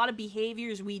chest. A lot of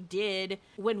behaviors we did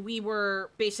when we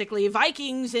were basically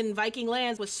Vikings in Viking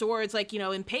lands with swords, like,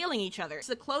 impaling each other. It's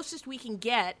the closest we can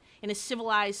get in a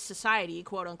civilized society,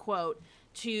 quote unquote,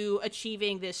 to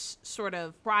achieving this sort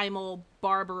of primal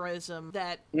barbarism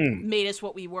that made us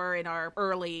what we were in our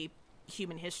early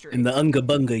human history. In the Unga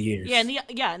Bunga years. Yeah, in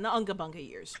the Unga Bunga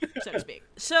years, so to speak.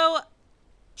 So,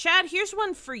 Chad, here's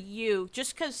one for you,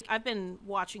 just because I've been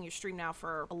watching your stream now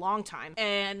for a long time,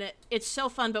 and it's so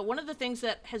fun, but one of the things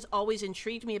that has always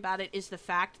intrigued me about it is the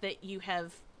fact that you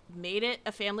have made it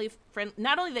a family-friendly,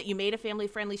 not only that you made a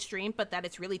family-friendly stream, but that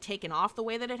it's really taken off the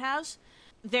way that it has.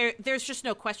 There's just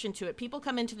no question to it. People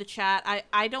come into the chat.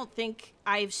 I don't think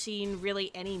I've seen really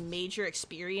any major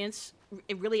instance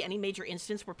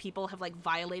where people have like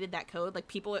violated that code. Like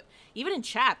people, even in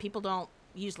chat, people don't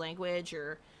use language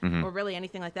or really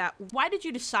anything like that. Why did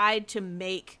you decide to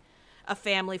make a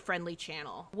family-friendly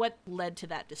channel? What led to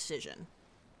that decision?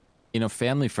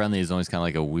 Family-friendly is always kind of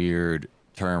like a weird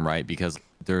term, right? Because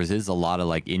there is a lot of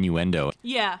like innuendo.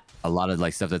 Yeah. A lot of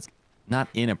like stuff that's not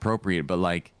inappropriate, but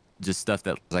like just stuff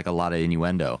that's like a lot of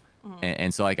innuendo.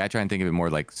 And so like I try and think of it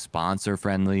more like sponsor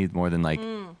friendly more than like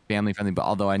family friendly. But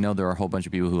although I know there are a whole bunch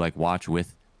of people who like watch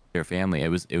with their family, it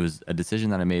was a decision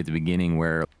that I made at the beginning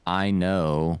where I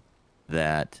know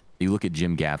that you look at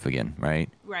Jim Gaffigan,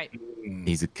 right? Right.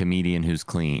 He's a comedian who's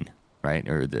clean, right?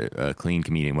 Or the clean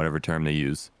comedian, whatever term they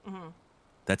use.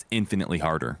 That's infinitely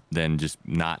harder than just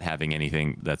not having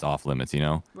anything that's off limits,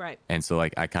 Right. And so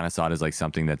like I kind of saw it as like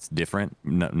something that's different.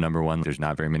 Number one, there's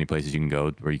not very many places you can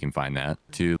go where you can find that.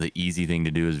 Two, the easy thing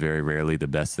to do is very rarely the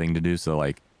best thing to do. So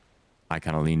like I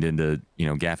kind of leaned into,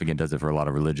 Gaffigan does it for a lot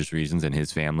of religious reasons and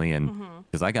his family, and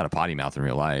because I got a potty mouth in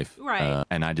real life. Right.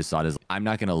 And I just thought I'm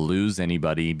not going to lose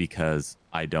anybody because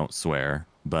I don't swear,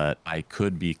 but I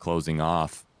could be closing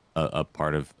off a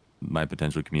part of my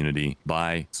potential community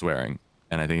by swearing.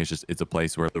 And I think it's a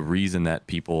place where the reason that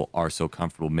people are so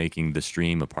comfortable making the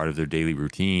stream a part of their daily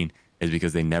routine is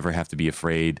because they never have to be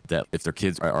afraid that if their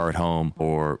kids are at home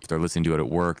or if they're listening to it at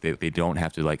work, they don't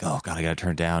have to like, oh God, I got to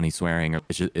turn it down, he's swearing. Or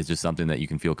it's just something that you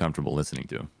can feel comfortable listening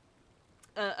to.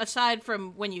 Aside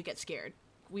from when you get scared.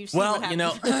 We've seen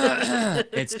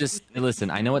it's just,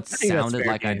 listen, I know it sounded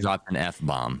like I dropped an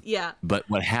F-bomb. Yeah. But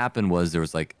what happened was there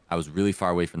was like, I was really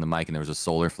far away from the mic and there was a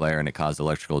solar flare and it caused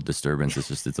electrical disturbance.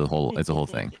 It's a whole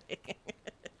thing.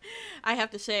 I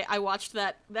have to say, I watched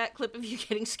that clip of you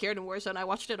getting scared in Warzone. I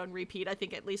watched it on repeat, I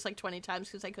think at least like 20 times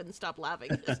because I couldn't stop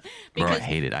laughing. Bro, I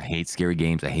hate it. I hate scary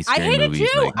games. I hate scary movies.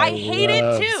 I hate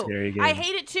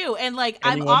it too. And like,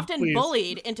 I'm often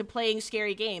bullied into playing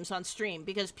scary games on stream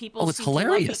because people it's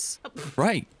hilarious.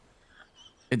 Right.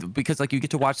 Because like you get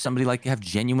to watch somebody like have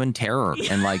genuine terror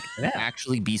and like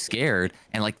actually be scared,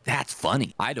 and like that's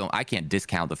funny. I can't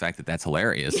discount the fact that that's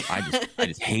hilarious. I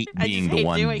just hate being the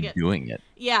one doing it.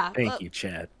 Yeah. Thank you,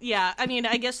 Chad. Yeah, I mean,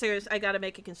 I guess I got to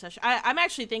make a concession. I'm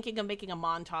actually thinking of making a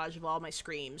montage of all my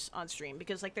screams on stream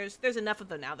because like there's enough of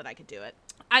them now that I could do it.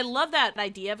 I love that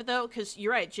idea of it though, because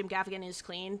you're right, Jim Gaffigan is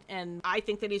clean and I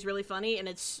think that he's really funny, and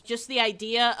it's just the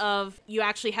idea of you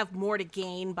actually have more to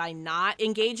gain by not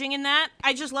engaging in that.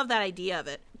 I just love that idea of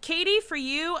it. Katie, for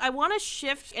you, I want to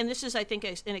shift, and this is, I think,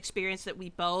 an experience that we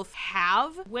both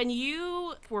have. When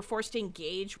you were forced to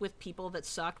engage with people that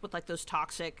sucked, with like those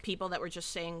toxic people that were just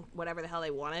saying whatever the hell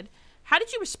they wanted, how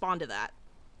did you respond to that?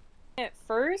 At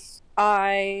first,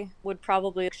 I would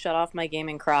probably shut off my game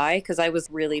and cry because I was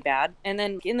really bad. And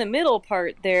then in the middle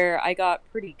part there, I got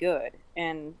pretty good,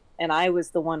 and I was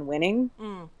the one winning.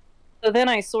 So then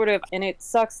I sort of, and it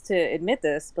sucks to admit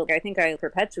this, but I think I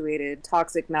perpetuated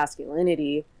toxic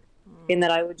masculinity in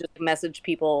that I would just message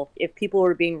people. If people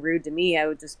were being rude to me, I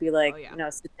would just be like,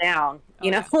 sit down,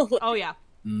 Oh, yeah.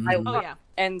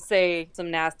 And say some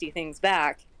nasty things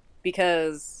back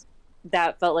because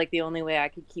that felt like the only way I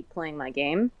could keep playing my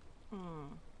game.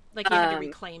 Like you had to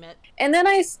reclaim it. And then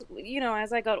as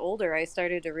I got older, I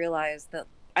started to realize that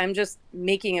I'm just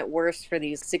making it worse for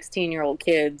these 16-year-old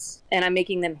kids, and I'm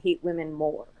making them hate women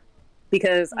more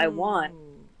because I won.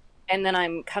 And then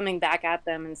I'm coming back at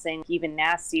them and saying even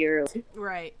nastier,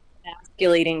 right,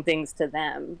 escalating things to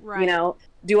them. Right.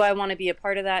 Do I want to be a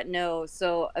part of that? No.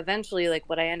 So eventually, like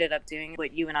what I ended up doing,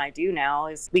 what you and I do now,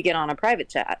 is we get on a private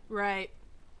chat. Right.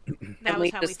 That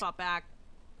was how we fought back.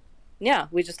 Yeah,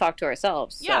 we just talk to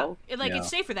ourselves. Yeah, so. It's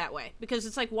safer that way because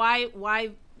it's like why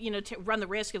run the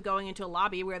risk of going into a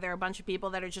lobby where there are a bunch of people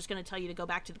that are just going to tell you to go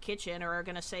back to the kitchen or are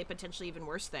going to say potentially even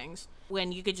worse things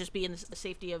when you could just be in the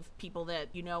safety of people that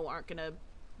aren't going to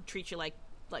treat you like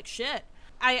shit.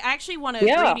 I actually want to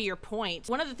agree to your point.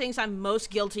 One of the things I'm most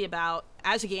guilty about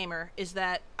as a gamer is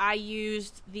that I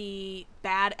used the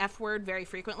bad F word very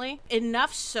frequently.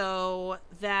 Enough so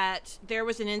that there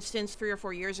was an instance 3 or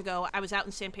 4 years ago. I was out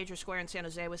in San Pedro Square in San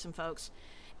Jose with some folks.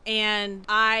 And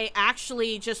I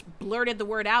actually just blurted the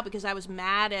word out because I was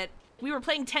mad at... We were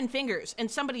playing 10 Fingers, and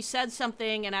somebody said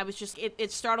something, and I was just...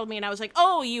 It startled me, and I was like,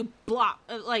 oh, you blah.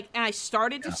 And I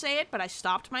started to say it, but I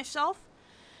stopped myself.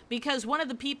 Because one of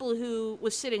the people who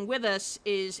was sitting with us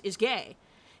is gay.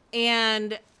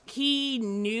 And he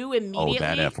knew immediately... Oh,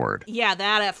 that F word. Yeah,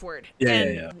 that F word.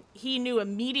 Yeah. He knew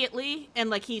immediately,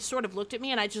 and he sort of looked at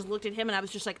me, and I just looked at him, and I was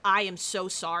just like, I am so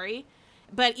sorry.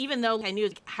 But even though I knew,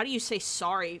 how do you say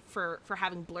sorry for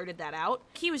having blurted that out?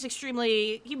 He was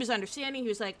understanding. He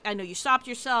was like, I know you stopped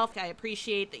yourself. I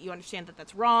appreciate that you understand that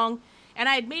that's wrong. And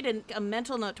I had made a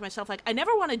mental note to myself, I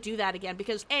never want to do that again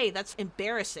because A, that's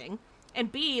embarrassing. And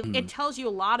B, it tells you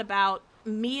a lot about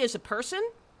me as a person,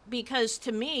 because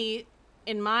to me,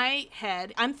 in my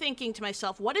head, I'm thinking to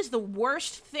myself, what is the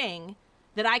worst thing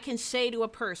that I can say to a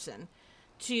person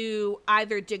to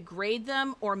either degrade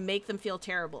them or make them feel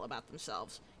terrible about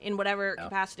themselves in whatever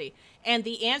capacity? And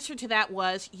the answer to that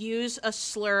was use a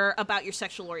slur about your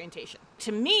sexual orientation.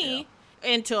 To me,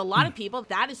 and to a lot of people,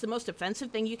 that is the most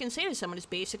offensive thing you can say to someone, is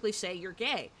basically say you're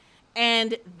gay.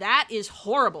 And that is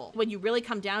horrible when you really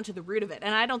come down to the root of it.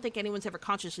 And I don't think anyone's ever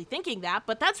consciously thinking that,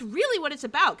 but that's really what it's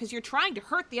about, because you're trying to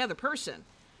hurt the other person.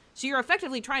 So you're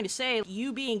effectively trying to say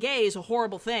you being gay is a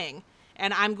horrible thing,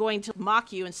 and I'm going to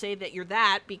mock you and say that you're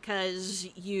that because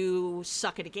you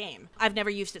suck at a game. I've never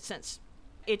used it since.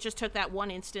 It just took that one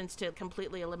instance to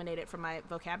completely eliminate it from my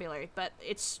vocabulary. But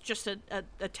it's just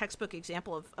a textbook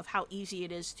example of how easy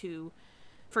it is to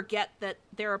forget that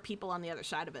there are people on the other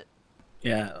side of it.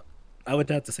 Yeah. I would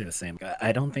have to say the same.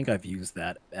 I don't think I've used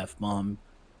that F-bomb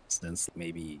since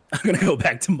maybe I'm going to go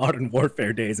back to Modern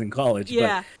Warfare days in college.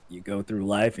 Yeah. But you go through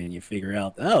life and you figure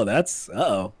out, that's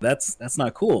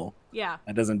not cool. Yeah.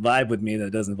 That doesn't vibe with me. That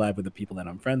doesn't vibe with the people that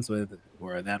I'm friends with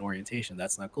or that orientation.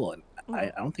 That's not cool. And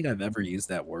I don't think I've ever used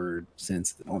that word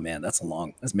since. Oh man, that's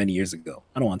many years ago.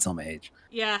 I don't want to tell my age.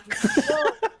 Yeah.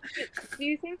 Well, do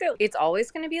you think that it's always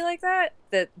going to be like that?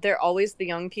 That the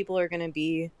young people are going to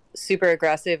be super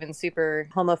aggressive and super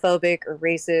homophobic or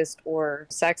racist or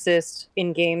sexist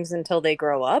in games until they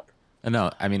grow up? No,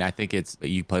 I mean, I think it's,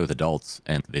 you play with adults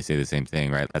and they say the same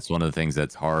thing, right? That's one of the things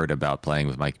that's hard about playing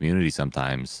with my community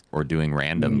sometimes, or doing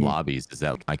random lobbies, is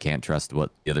that I can't trust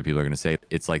what the other people are going to say.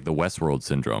 It's like the Westworld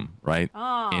syndrome, right?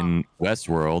 Oh. In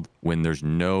Westworld, when there's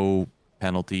no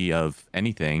penalty of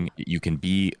anything, you can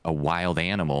be a wild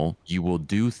animal. You will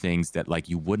do things that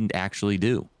you wouldn't actually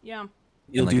do. Yeah.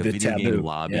 You'll do the a video taboo game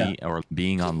lobby or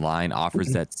being online offers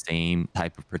that same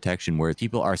type of protection, where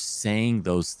people are saying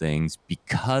those things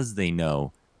because they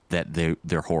know that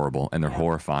they're horrible and they're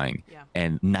horrifying. Yeah.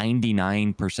 And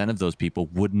 99% of those people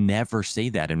would never say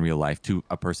that in real life to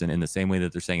a person in the same way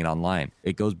that they're saying it online.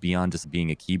 It goes beyond just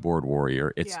being a keyboard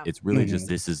warrior. It's really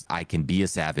just I can be a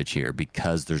savage here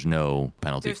because there's no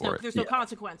penalty for it. There's no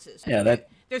consequences. Yeah,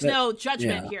 there's no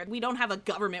judgment here. We don't have a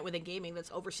government within gaming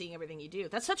that's overseeing everything you do.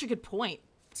 That's such a good point.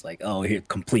 It's like, oh, here,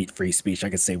 complete free speech. I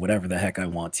can say whatever the heck I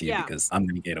want to you Yeah. because I'm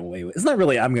going to get away with it. It's not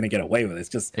really I'm going to get away with it. It's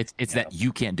just it's that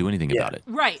you can't do anything about it.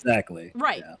 Right. Exactly.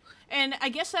 Right. Yeah. And I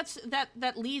guess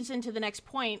that leads into the next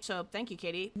point. So thank you,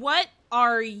 Katie. What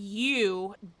are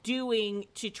you doing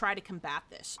to try to combat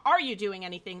this? Are you doing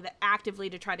anything that actively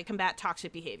to try to combat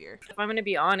toxic behavior? If I'm going to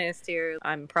be honest here,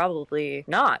 I'm probably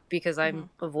not, because I'm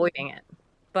avoiding it.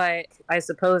 But I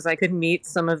suppose I could meet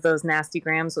some of those nasty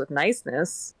grams with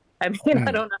niceness. I mean,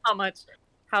 I don't know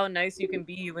how nice you can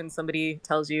be when somebody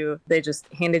tells you they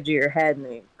just handed you your head and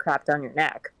they crapped on your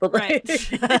neck. But like,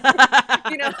 right.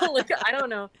 you know, like, I don't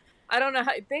know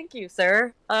how. Thank you,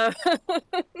 sir.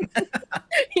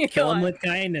 Kill them with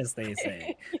kindness, they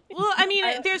say. Well, I mean,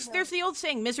 there's the old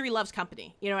saying, misery loves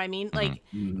company. You know what I mean? Like,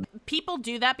 people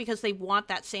do that because they want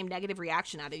that same negative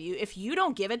reaction out of you. If you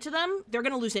don't give it to them, they're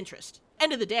going to lose interest.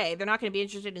 End of the day, they're not going to be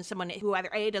interested in someone who either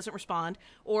A, doesn't respond,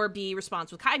 or B,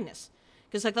 responds with kindness.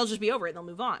 Because like they'll just be over it and they'll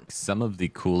move on. Some of the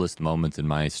coolest moments in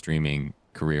my streaming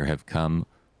career have come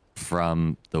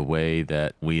from the way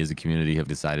that we as a community have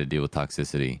decided to deal with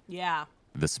toxicity. Yeah.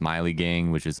 The Smiley Gang,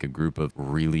 which is a group of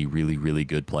really, really, really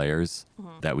good players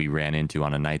that we ran into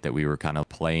on a night that we were kind of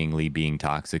playingly being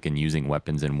toxic and using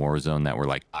weapons in Warzone that were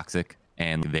like toxic.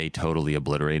 And they totally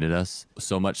obliterated us.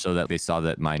 So much so that they saw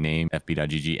that my name,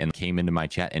 fb.gg, and came into my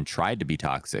chat and tried to be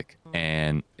toxic.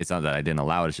 And it's not that I didn't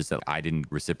allow it. It's just that I didn't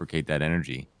reciprocate that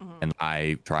energy. And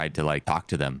I tried to like talk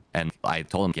to them. And I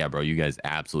told them, yeah, bro, you guys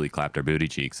absolutely clapped our booty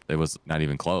cheeks. It was not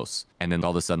even close. And then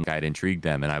all of a sudden I had intrigued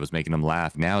them and I was making them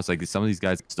laugh. Now it's like some of these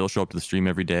guys still show up to the stream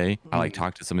every day. I like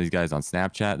talk to some of these guys on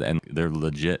Snapchat and they're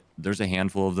legit. There's a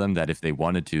handful of them that if they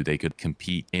wanted to, they could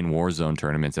compete in Warzone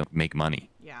tournaments and make money.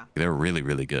 Yeah. They're really,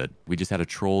 really good. We just had a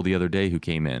troll the other day who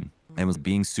came in and was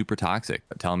being super toxic,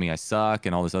 telling me I suck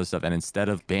and all this other stuff. And instead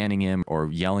of banning him or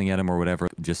yelling at him or whatever,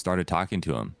 just started talking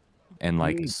to him. And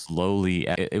like slowly,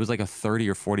 it was like a 30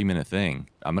 or 40 minute thing.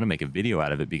 I'm going to make a video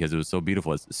out of it because it was so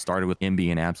beautiful. It started with him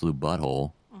being an absolute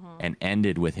butthole and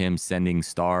ended with him sending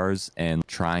stars and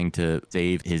trying to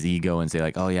save his ego and say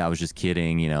like, oh yeah, I was just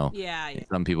kidding. You know,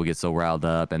 some people get so riled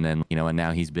up and then, you know, and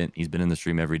now he's been in the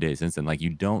stream every day since then. Like,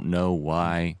 you don't know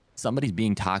why somebody's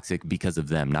being toxic because of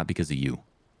them, not because of you.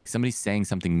 Somebody's saying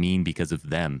something mean because of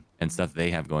them and stuff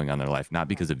they have going on in their life, not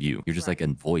because of you. You're just like a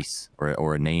voice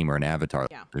or a name or an avatar.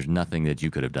 Yeah. There's nothing that you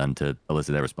could have done to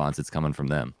elicit that response. It's coming from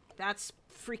them. That's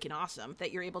freaking awesome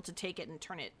that you're able to take it and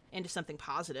turn it into something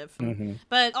positive.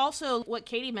 But also what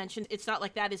Katie mentioned, it's not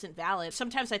like that isn't valid.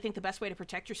 Sometimes I think the best way to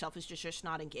protect yourself is just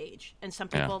not engage. And some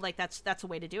people like that's a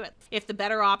way to do it. If the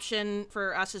better option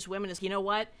for us as women is, you know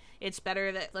what? It's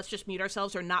better that let's just mute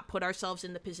ourselves or not put ourselves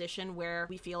in the position where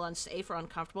we feel unsafe or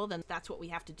uncomfortable, then that's what we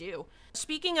have to do.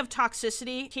 Speaking of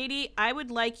toxicity, Katie, I would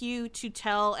like you to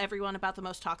tell everyone about the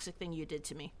most toxic thing you did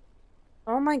to me.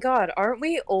 Oh my God, aren't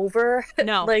we over?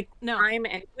 No, like no. time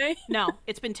anyway? No,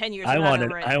 it's been 10 years. I want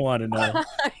to know.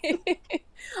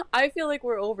 I feel like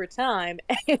we're over time.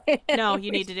 No,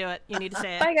 you need to do it. You need to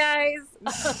say it. Bye,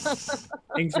 guys.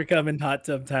 Thanks for coming, Hot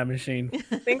Tub Time Machine.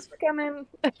 Thanks for coming.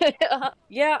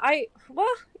 Yeah, I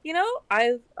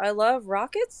love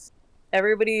rockets.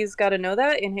 Everybody's got to know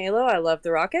that in Halo. I love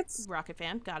the rockets. Rocket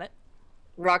fan, got it.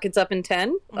 Rockets up in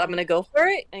 10. I'm going to go for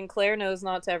it. And Claire knows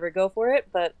not to ever go for it.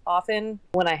 But often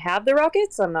when I have the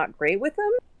rockets, I'm not great with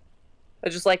them. I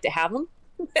just like to have them.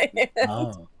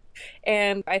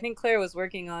 And I think Claire was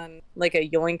working on like a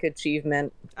Yoink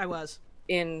achievement. I was.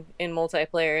 In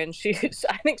multiplayer. And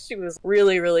I think she was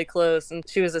really, really close. And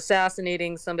she was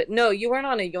assassinating somebody. No, you weren't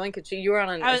on a Yoink achievement. You were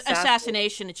on an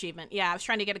assassination achievement. Yeah, I was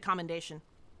trying to get a commendation.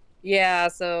 Yeah,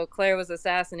 so Claire was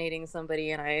assassinating somebody,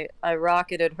 and I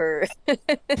rocketed her in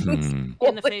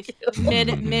the face,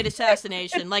 mid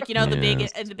assassination, like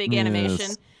the big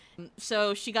animation.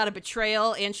 So she got a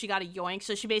betrayal and she got a yoink.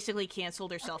 So she basically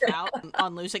canceled herself out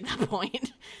on losing that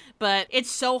point. But it's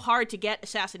so hard to get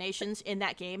assassinations in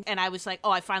that game, and I was like,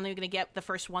 oh, I finally am gonna get the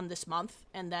first one this month,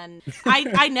 and then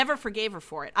I never forgave her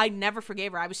for it. I never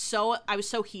forgave her. I was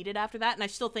so heated after that, and I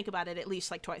still think about it at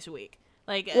least like twice a week.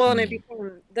 Like, well, and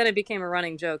it became a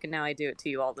running joke, and now I do it to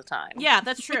you all the time. Yeah,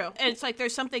 that's true. And it's like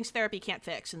there's some things therapy can't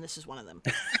fix, and this is one of them.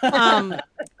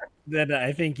 Then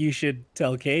I think you should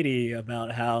tell Katie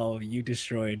about how you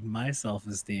destroyed my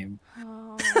self-esteem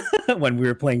when we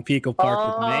were playing Pico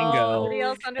Park with Mango, and we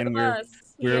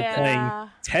were playing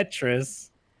Tetris.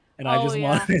 And I just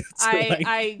wanted to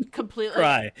I completely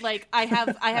cry. Like I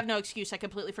have no excuse. I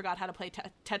completely forgot how to play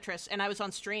Tetris, and I was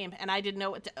on stream, and I didn't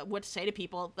know what to say to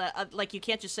people. That like, you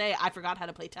can't just say I forgot how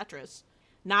to play Tetris.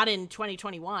 Not in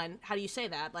 2021. How do you say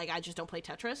that? Like, I just don't play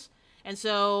Tetris. And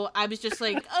so I was just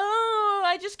like, oh,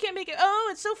 I just can't make it. Oh,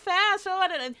 it's so fast.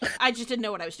 Oh, I just didn't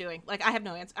know what I was doing. Like, I have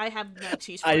no answer. I have no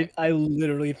excuse for it. I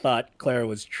literally thought Claire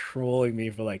was trolling me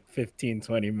for like 15,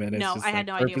 20 minutes. No, just I had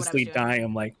no idea what I was purposely doing. dying.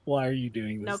 I'm like, why are you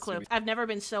doing this? No clue. I've never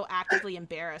been so actively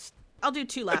embarrassed. I'll do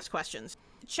 2 last questions.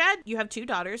 Chad, you have 2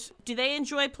 daughters. Do they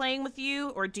enjoy playing with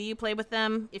you, or do you play with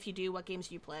them? If you do, what games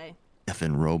do you play?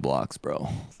 Effing Roblox, bro.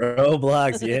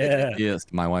 Roblox, yeah. Yes,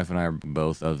 my wife and I are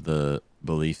both of the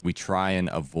belief we try and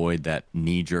avoid that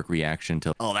knee-jerk reaction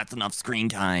to, oh, that's enough screen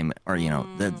time, or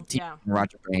the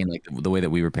Roger brain, like the way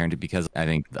that we were parented. Because I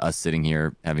think us sitting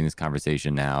here having this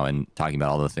conversation now and talking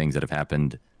about all the things that have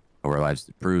happened over our lives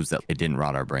proves that it didn't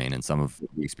rot our brain, and some of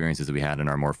the experiences that we had in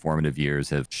our more formative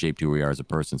years have shaped who we are as a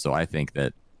person. So I think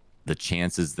that the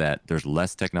chances that there's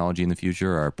less technology in the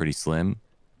future are pretty slim.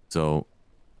 So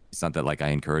it's not that like I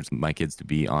encourage my kids to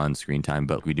be on screen time,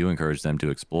 but we do encourage them to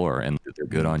explore, and they're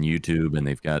good on YouTube, and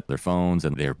they've got their phones,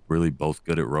 and they're really both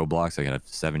good at Roblox. I got a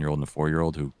 7-year-old and a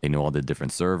 4-year-old who they know all the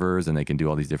different servers, and they can do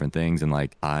all these different things. And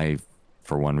like, I,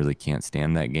 for one, really can't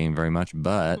stand that game very much,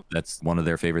 but that's one of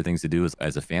their favorite things to do is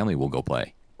as a family, we'll go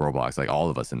play Roblox, like all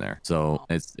of us in there. So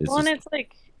it's well, just, and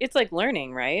it's like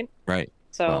learning, right? Right.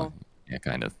 So well, yeah,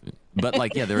 kind of. But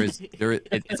like, yeah,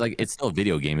 it's like, it's still a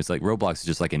video game. It's like Roblox is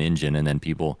just like an engine, and then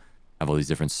people have all these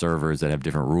different servers that have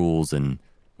different rules and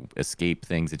escape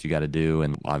things that you got to do.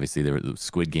 And obviously there was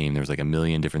Squid Game. There was like a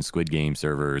million different Squid Game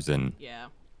servers, and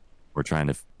we're trying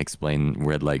to explain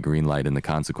red light, green light, and the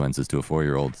consequences to a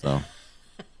 4-year-old. So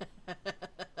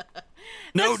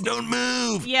no, don't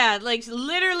move. Yeah, like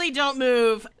literally don't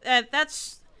move.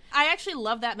 I actually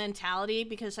love that mentality,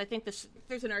 because I think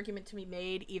there's an argument to be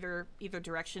made either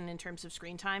direction in terms of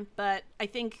screen time. But I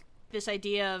think this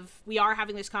idea of we are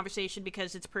having this conversation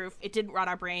because it's proof it didn't rot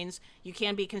our brains. You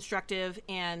can be constructive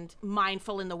and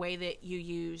mindful in the way that you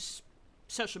use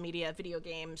social media, video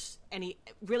games, any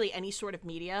sort of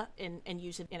media, and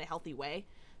use it in a healthy way.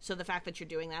 So the fact that you're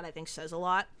doing that, I think, says a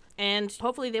lot. And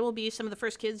hopefully they will be some of the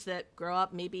first kids that grow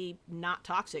up maybe not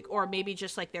toxic, or maybe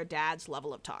just like their dad's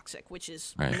level of toxic, which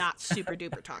is not super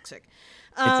duper toxic.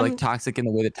 It's like toxic in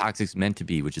the way that toxic's meant to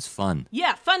be, which is fun.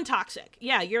 Yeah, fun toxic.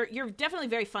 Yeah, you're definitely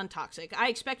very fun toxic. I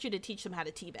expect you to teach them how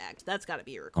to teabag. That's got to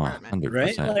be a requirement. 100%,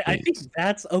 right? Like, I think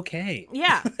that's okay.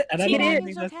 Yeah. And I don't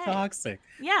think that's toxic.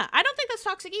 Yeah, I don't think that's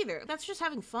toxic either. That's just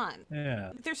having fun.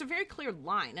 Yeah. There's a very clear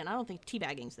line, and I don't think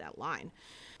teabagging's that line.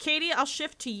 Katie, I'll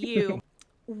shift to you.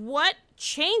 What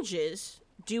changes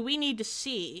do we need to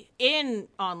see in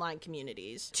online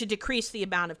communities to decrease the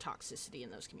amount of toxicity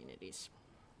in those communities?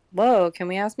 Whoa, can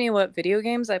we ask me what video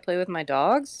games I play with my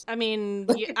dogs? I mean,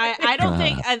 I don't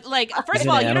think, first of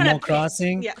all, you don't Animal have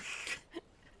Crossing? Yeah.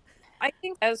 I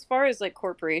think as far as like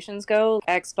corporations go,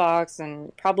 Xbox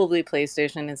and probably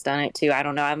PlayStation has done it too. I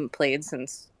don't know. I haven't played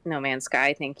since No Man's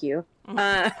Sky. Thank you.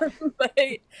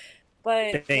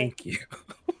 But thank you.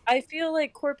 I feel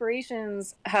like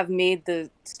corporations have made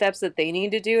the steps that they need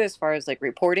to do as far as like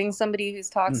reporting somebody who's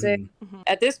toxic. Mm-hmm.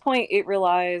 At this point, it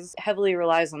heavily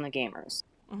relies on the gamers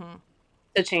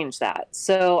to change that.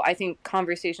 So I think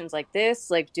conversations like this,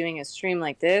 like doing a stream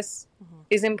like this,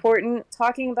 is important.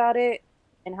 Talking about it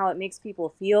and how it makes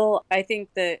people feel. I think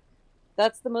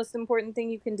that's the most important thing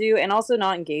you can do, and also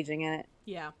not engaging in it.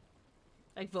 Yeah.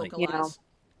 Like vocalize.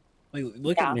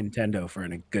 Look at Nintendo for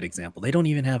a good example. They don't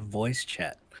even have voice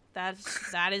chat. That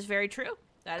is very true.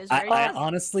 That is very true. I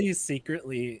honestly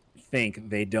secretly think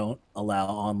they don't allow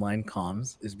online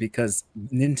comms is because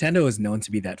Nintendo is known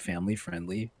to be that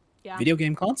family-friendly video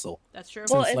game console. That's true.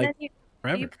 Well, and then you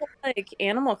forever. play like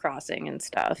Animal Crossing and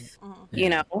stuff, you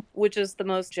know, which is the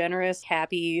most generous,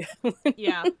 happy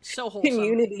so wholesome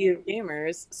community of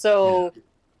gamers. So,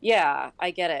 yeah,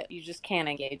 I get it. You just can't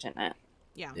engage in it.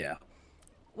 Yeah.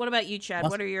 What about you, Chad?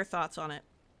 What are your thoughts on it?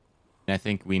 I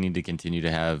think we need to continue to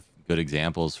have good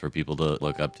examples for people to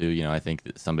look up to. You know, I think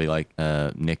that somebody like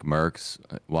Nick Merckx,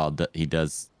 while he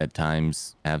does at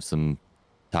times have some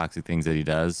toxic things that he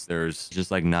does, there's just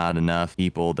like not enough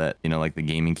people that, you know, like the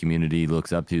gaming community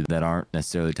looks up to that aren't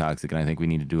necessarily toxic. And I think we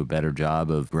need to do a better job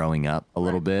of growing up a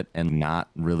little bit and not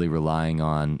really relying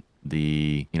on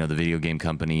the video game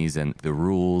companies and the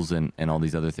rules and all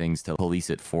these other things to police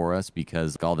it for us,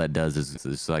 because all that does is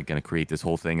it's like going to create this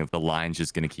whole thing of the line's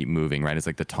just going to keep moving, right? It's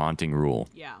like the taunting rule.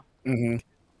 Yeah.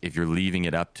 If you're leaving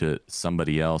it up to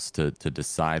somebody else to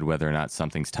decide whether or not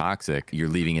something's toxic, you're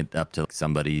leaving it up to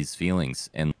somebody's feelings.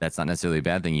 And that's not necessarily a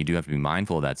bad thing. You do have to be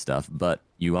mindful of that stuff, but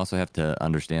you also have to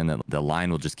understand that the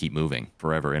line will just keep moving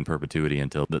forever in perpetuity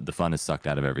until the fun is sucked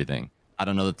out of everything. I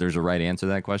don't know that there's a right answer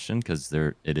to that question, because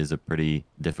it is a pretty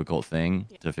difficult thing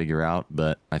to figure out,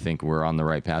 but I think we're on the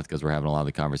right path because we're having a lot of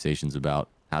the conversations about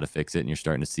how to fix it, and you're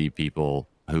starting to see people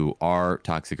who are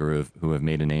toxic or who have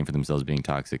made a name for themselves being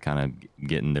toxic kind of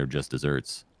getting their just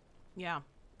desserts. Yeah,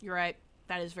 you're right.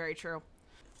 That is very true.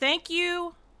 Thank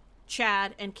you,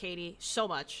 Chad and Katie, so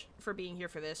much for being here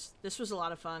for this. This was a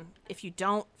lot of fun. If you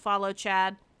don't follow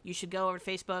Chad, you should go over to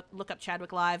Facebook, look up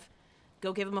Chadwick Live,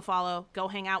 go give him a follow, go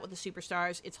hang out with the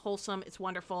superstars. It's wholesome. It's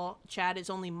wonderful. Chad is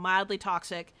only mildly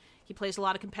toxic. He plays a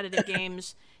lot of competitive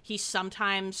games. He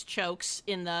sometimes chokes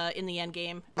in the end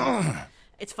game.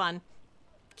 It's fun.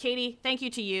 Katie, thank you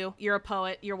to you. You're a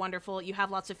poet. You're wonderful. You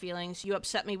have lots of feelings. You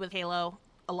upset me with Halo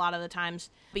a lot of the times.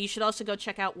 But you should also go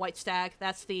check out White Stag.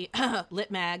 That's the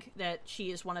lit mag that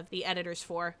she is one of the editors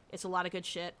for. It's a lot of good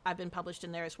shit. I've been published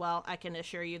in there as well. I can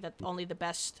assure you that only the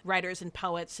best writers and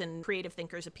poets and creative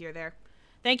thinkers appear there.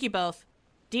 Thank you both.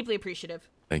 Deeply appreciative.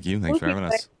 Thank you. Thanks for having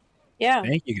us. Yeah.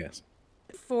 Thank you guys.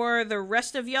 For the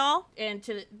rest of y'all and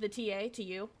to the TA, to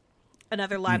you,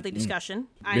 another lively discussion.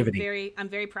 Riveting. I'm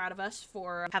very proud of us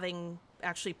for having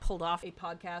actually pulled off a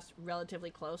podcast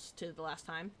relatively close to the last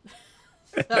time.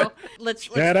 So let's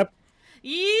Shut up.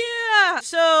 Yeah.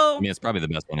 So I mean, it's probably the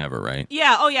best one ever, right?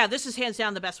 yeah. Oh yeah. This is hands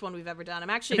down the best one we've ever done. I'm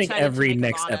I actually think excited every to make a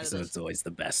next lot out of episode this. is always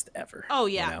the best ever. Oh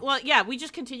yeah. you know? Well, yeah. We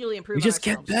just continually improve. We just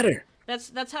get ourselves. better.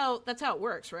 That's how it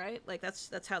works, right? Like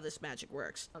that's how this magic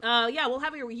works. Yeah, we'll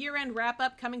have your year-end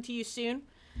wrap-up coming to you soon.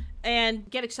 And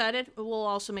get excited. We'll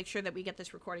also make sure that we get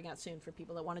this recording out soon for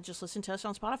people that want to just listen to us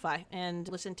on Spotify and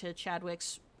listen to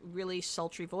Chadwick's really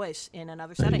sultry voice in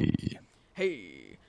another setting. Hey.